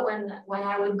about when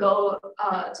I would go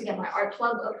to get my art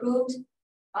club approved,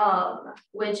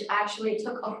 which actually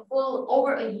took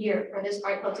over a year for this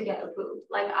art club to get approved.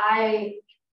 Like I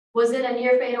was in a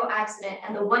near fatal accident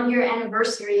and the 1 year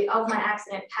anniversary of my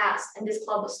accident passed and this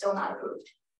club was still not approved.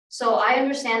 So I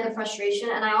understand the frustration,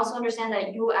 and I also understand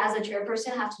that you as a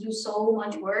chairperson have to do so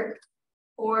much work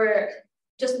for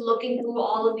just looking through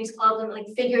all of these clubs and like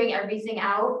figuring everything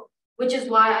out, which is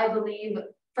why I believe,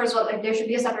 first of all, like there should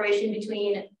be a separation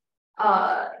between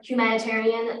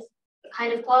humanitarian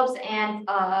kind of clubs and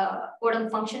Fordham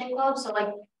functioning clubs. So like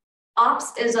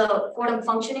ops is a Fordham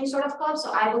functioning sort of club.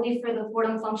 So I believe for the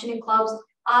Fordham functioning clubs,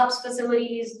 ops,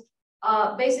 facilities,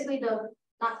 basically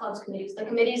not clubs, committees, the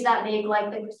committees that make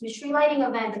like the Christmas tree lighting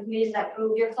event, the committees that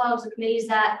approve your clubs, the committees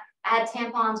that add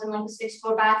tampons in like the 6th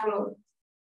floor bathroom.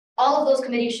 All of those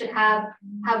committees should have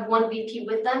one VP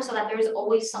with them so that there's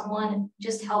always someone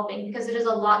just helping, because it is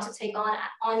a lot to take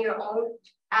on your own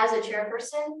as a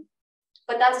chairperson.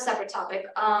 But that's a separate topic.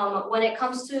 When it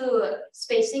comes to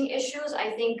spacing issues,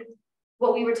 I think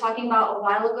what we were talking about a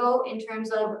while ago in terms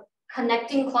of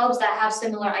connecting clubs that have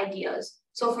similar ideas.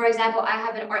 So for example, I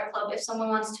have an art club. If someone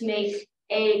wants to make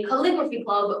a calligraphy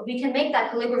club, we can make that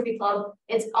calligraphy club.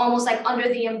 It's almost like under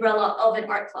the umbrella of an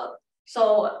art club.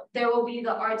 So there will be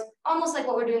the arts, almost like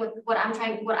what we're doing with what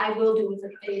I will do with the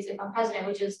committees if I'm president,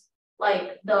 which is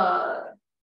like the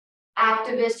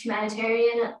activist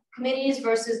humanitarian committees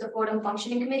versus the Fordham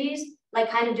functioning committees, like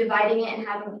kind of dividing it and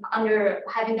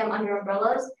having them under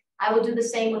umbrellas. I would do the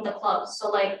same with the clubs. So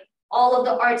like all of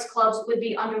the arts clubs would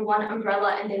be under one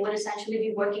umbrella and they would essentially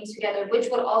be working together, which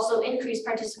would also increase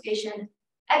participation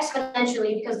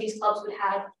exponentially because these clubs would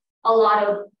have a lot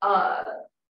of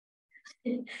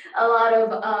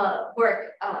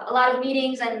work, a lot of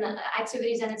meetings and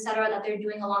activities and etc. that they're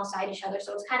doing alongside each other.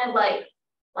 So it's kind of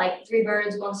like 3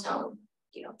 birds, 1 stone,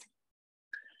 you know.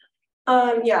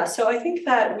 Yeah, so I think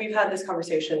that we've had this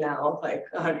conversation now like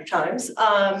 100 times.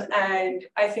 And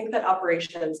I think that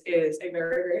operations is a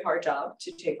very, very hard job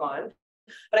to take on.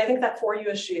 But I think that for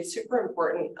USG, it's super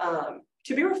important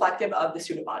to be reflective of the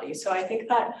student body. So I think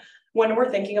that when we're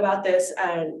thinking about this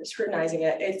and scrutinizing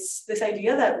it, it's this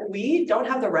idea that we don't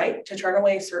have the right to turn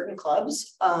away certain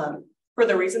clubs for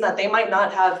the reason that they might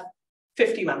not have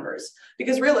 50 members.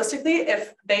 Because realistically,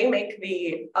 if they make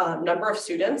the number of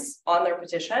students on their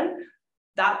petition,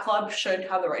 that club should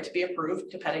have the right to be approved,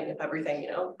 depending if everything,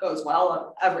 goes well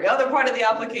on every other part of the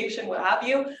application, what have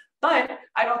you. But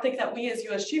I don't think that we as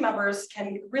USG members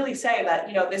can really say that,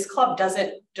 this club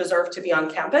doesn't deserve to be on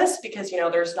campus because,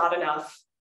 there's not enough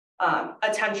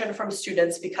attention from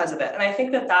students because of it. And I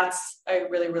think that that's a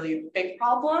really, really big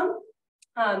problem.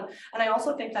 And I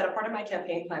also think that a part of my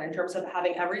campaign plan in terms of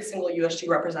having every single USG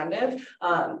representative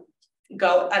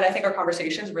go, and I think our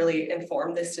conversations really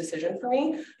inform this decision for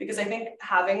me, because I think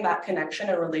having that connection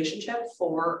and relationship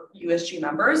for USG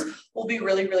members will be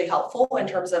really, really helpful in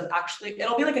terms of actually,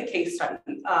 it'll be like a case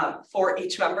study for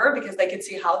each member, because they can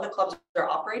see how the clubs are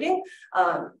operating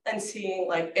and seeing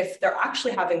like if they're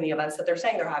actually having the events that they're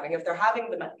saying they're having, if they're having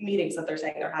the meetings that they're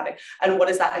saying they're having, and what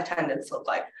does that attendance look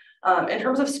like. In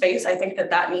terms of space, I think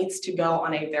that needs to go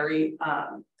on a very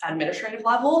administrative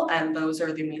level, and those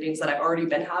are the meetings that I've already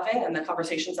been having and the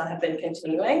conversations that have been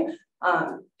continuing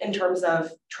in terms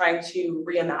of trying to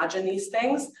reimagine these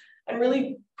things and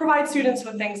really provide students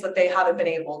with things that they haven't been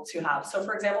able to have. So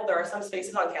for example, there are some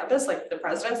spaces on campus, like the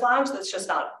President's Lounge, that's just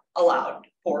not allowed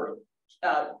for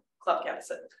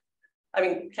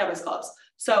campus clubs.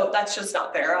 So that's just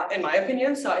not there, in my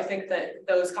opinion. So I think that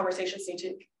those conversations need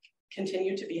to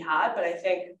continue to be had, but I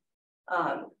think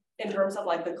in terms of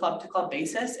like the club to club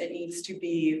basis, it needs to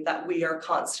be that we are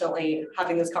constantly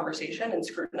having this conversation and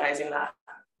scrutinizing that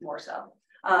more so.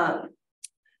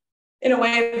 In a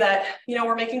way that,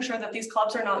 we're making sure that these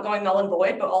clubs are not going null and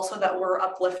void, but also that we're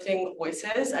uplifting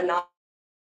voices and not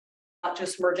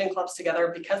just merging clubs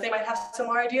together because they might have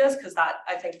similar ideas, because that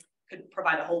I think could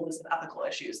provide a whole list of ethical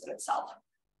issues in itself.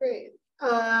 Great.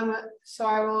 So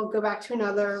I will go back to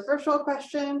another virtual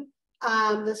question.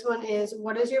 This one is,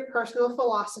 what is your personal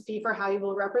philosophy for how you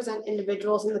will represent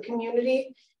individuals in the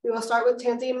community? We will start with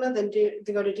Tanzima, then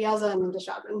go to Dielza, and then to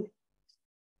Shabin.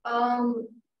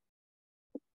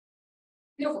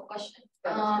 Beautiful question.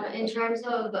 In terms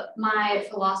of my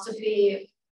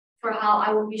philosophy for how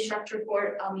I will be structured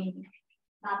for,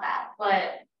 not that,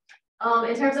 but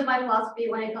in terms of my philosophy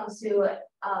when it comes to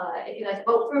if you guys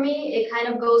vote for me, it kind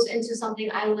of goes into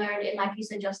something I learned in my Peace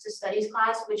and Justice Studies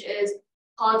class, which is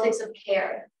politics of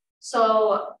care.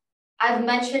 So I've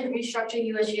mentioned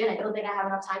restructuring USG, and I don't think I have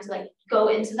enough time to go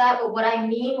into that, but what I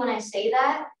mean when I say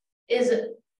that is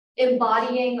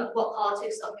embodying what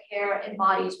politics of care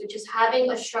embodies, which is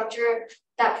having a structure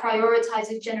that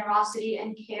prioritizes generosity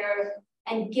and care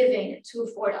and giving to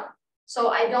Fordham. So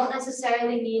I don't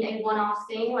necessarily mean a one-off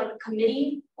thing like a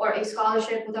committee or a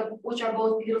scholarship, which are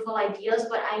both beautiful ideas,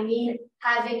 but I mean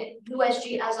having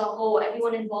USG as a whole,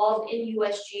 everyone involved in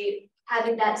USG,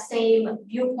 having that same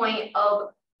viewpoint of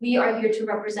we are here to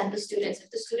represent the students.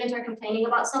 If the students are complaining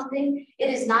about something, it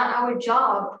is not our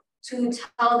job to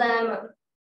tell them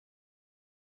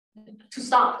to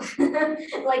stop.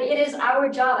 Like it is our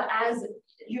job as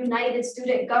united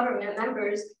student government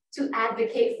members to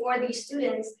advocate for these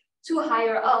students to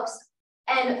higher ups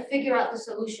and figure out the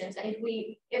solutions. And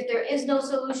if there is no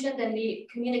solution, then we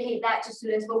communicate that to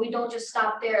students, but we don't just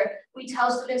stop there. We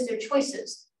tell students their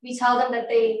choices. We tell them that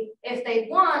if they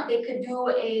want, they could do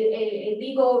a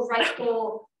legal,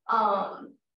 rightful,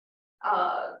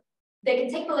 they can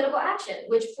take political action,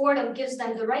 which Fordham gives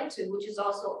them the right to, which is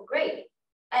also great.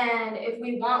 And if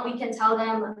we want, we can tell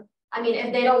them, I mean,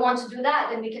 if they don't want to do that,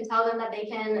 then we can tell them that they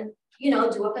can, you know,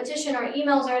 do a petition or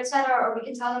emails or etc. Or we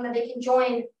can tell them that they can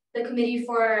join the committee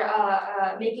for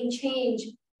making change.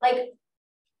 Like,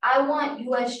 I want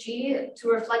USG to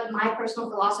reflect my personal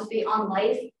philosophy on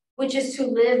life, which is to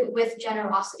live with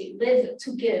generosity, live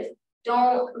to give.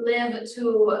 Don't live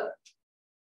to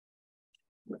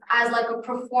as like a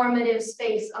performative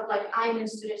space of like, I'm in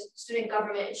student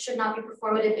government. It should not be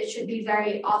performative. It should be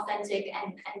very authentic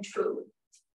and true.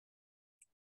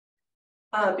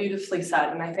 Beautifully said.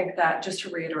 And I think that just to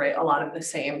reiterate a lot of the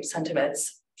same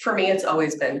sentiments, for me, it's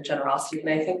always been generosity. And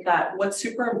I think that what's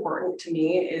super important to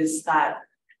me is that,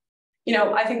 you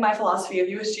know, I think my philosophy of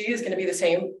USG is going to be the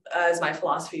same as my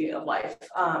philosophy of life.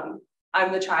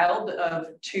 I'm the child of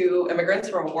 2 immigrants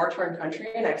from a war-torn country,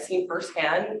 and I've seen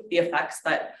firsthand the effects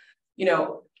that, you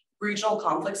know, regional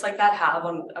conflicts like that have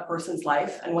on a person's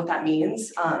life and what that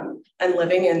means. And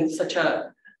living in such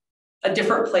a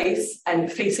different place and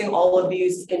facing all of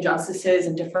these injustices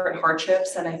and different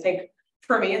hardships. And I think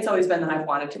for me, it's always been that I've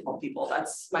wanted to help people.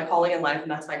 That's my calling in life,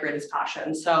 and that's my greatest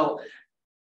passion. So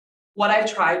what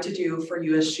I've tried to do for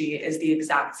USG is the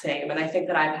exact same. And I think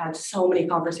that I've had so many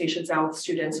conversations now with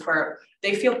students where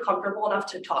they feel comfortable enough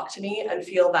to talk to me and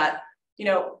feel that, you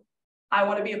know, I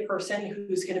want to be a person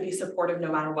who's going to be supportive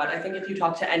no matter what. I think if you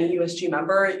talk to any USG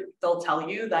member, they'll tell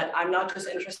you that I'm not just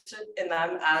interested in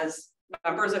them as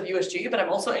members of USG, but I'm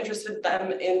also interested in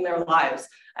them in their lives.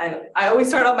 And I always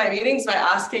start off my meetings by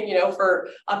asking, you know, for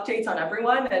updates on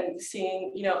everyone and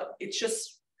seeing, you know, it's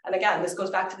just, and again, this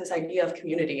goes back to this idea of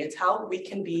community. It's how we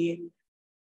can be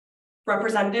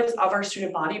representatives of our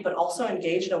student body, but also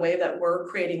engage in a way that we're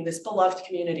creating this beloved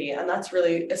community. And that's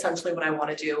really essentially what I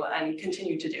want to do and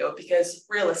continue to do, because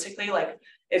realistically, like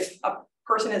if a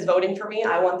person is voting for me,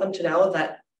 I want them to know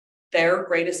that their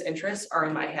greatest interests are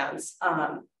in my hands.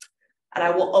 And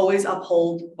I will always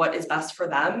uphold what is best for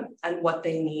them and what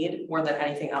they need more than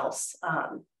anything else.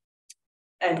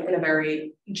 And in a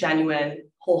very genuine,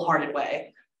 wholehearted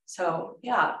way. So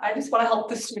yeah, I just want to help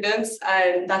the students,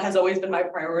 and that has always been my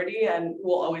priority and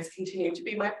will always continue to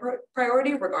be my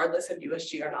priority regardless of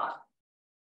USG or not.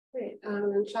 Great,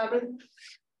 Shabin?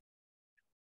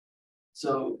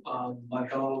 So my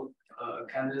fellow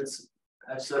candidates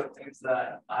have said things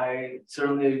that I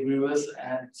certainly agree with,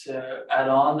 and to add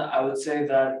on, I would say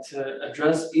that to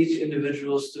address each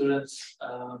individual student's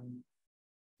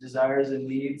desires and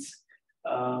needs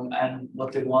and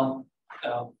what they want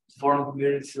foreign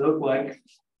community to look like.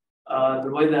 The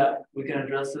way that we can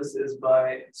address this is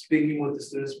by speaking with the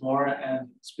students more and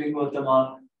speaking with them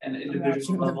on an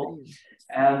individual level,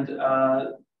 and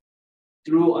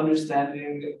through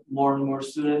understanding more and more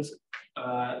students,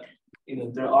 you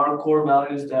know, there are core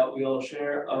values that we all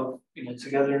share of, you know,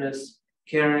 togetherness,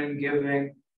 caring,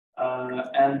 giving,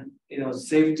 and, you know,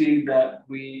 safety that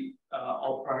we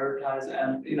all prioritize.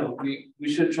 And, you know, we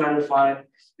should try to find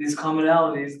these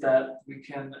commonalities that we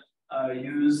can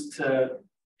use to,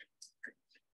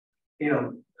 you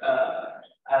know,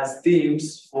 as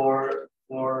themes for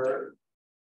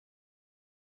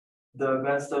the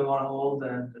events that we want to hold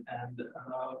and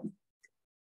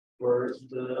for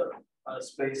the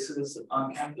spaces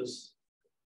on campus.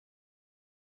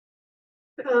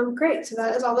 Great, so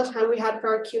that is all the time we had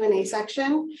for our Q&A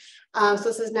section. So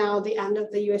this is now the end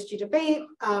of the USG debate,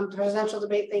 the presidential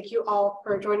debate. Thank you all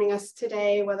for joining us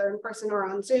today, whether in person or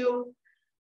on Zoom.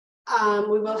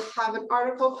 We will have an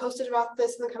article posted about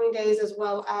this in the coming days, as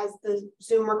well as the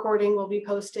Zoom recording will be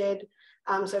posted.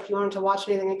 So if you wanted to watch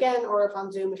anything again, or if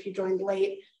on Zoom, if you joined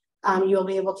late, you'll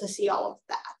be able to see all of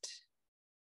that.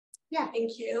 Yeah,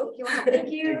 Thank you.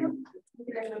 Thank you.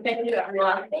 Thank you,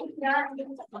 everyone. Thank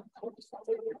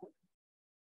you.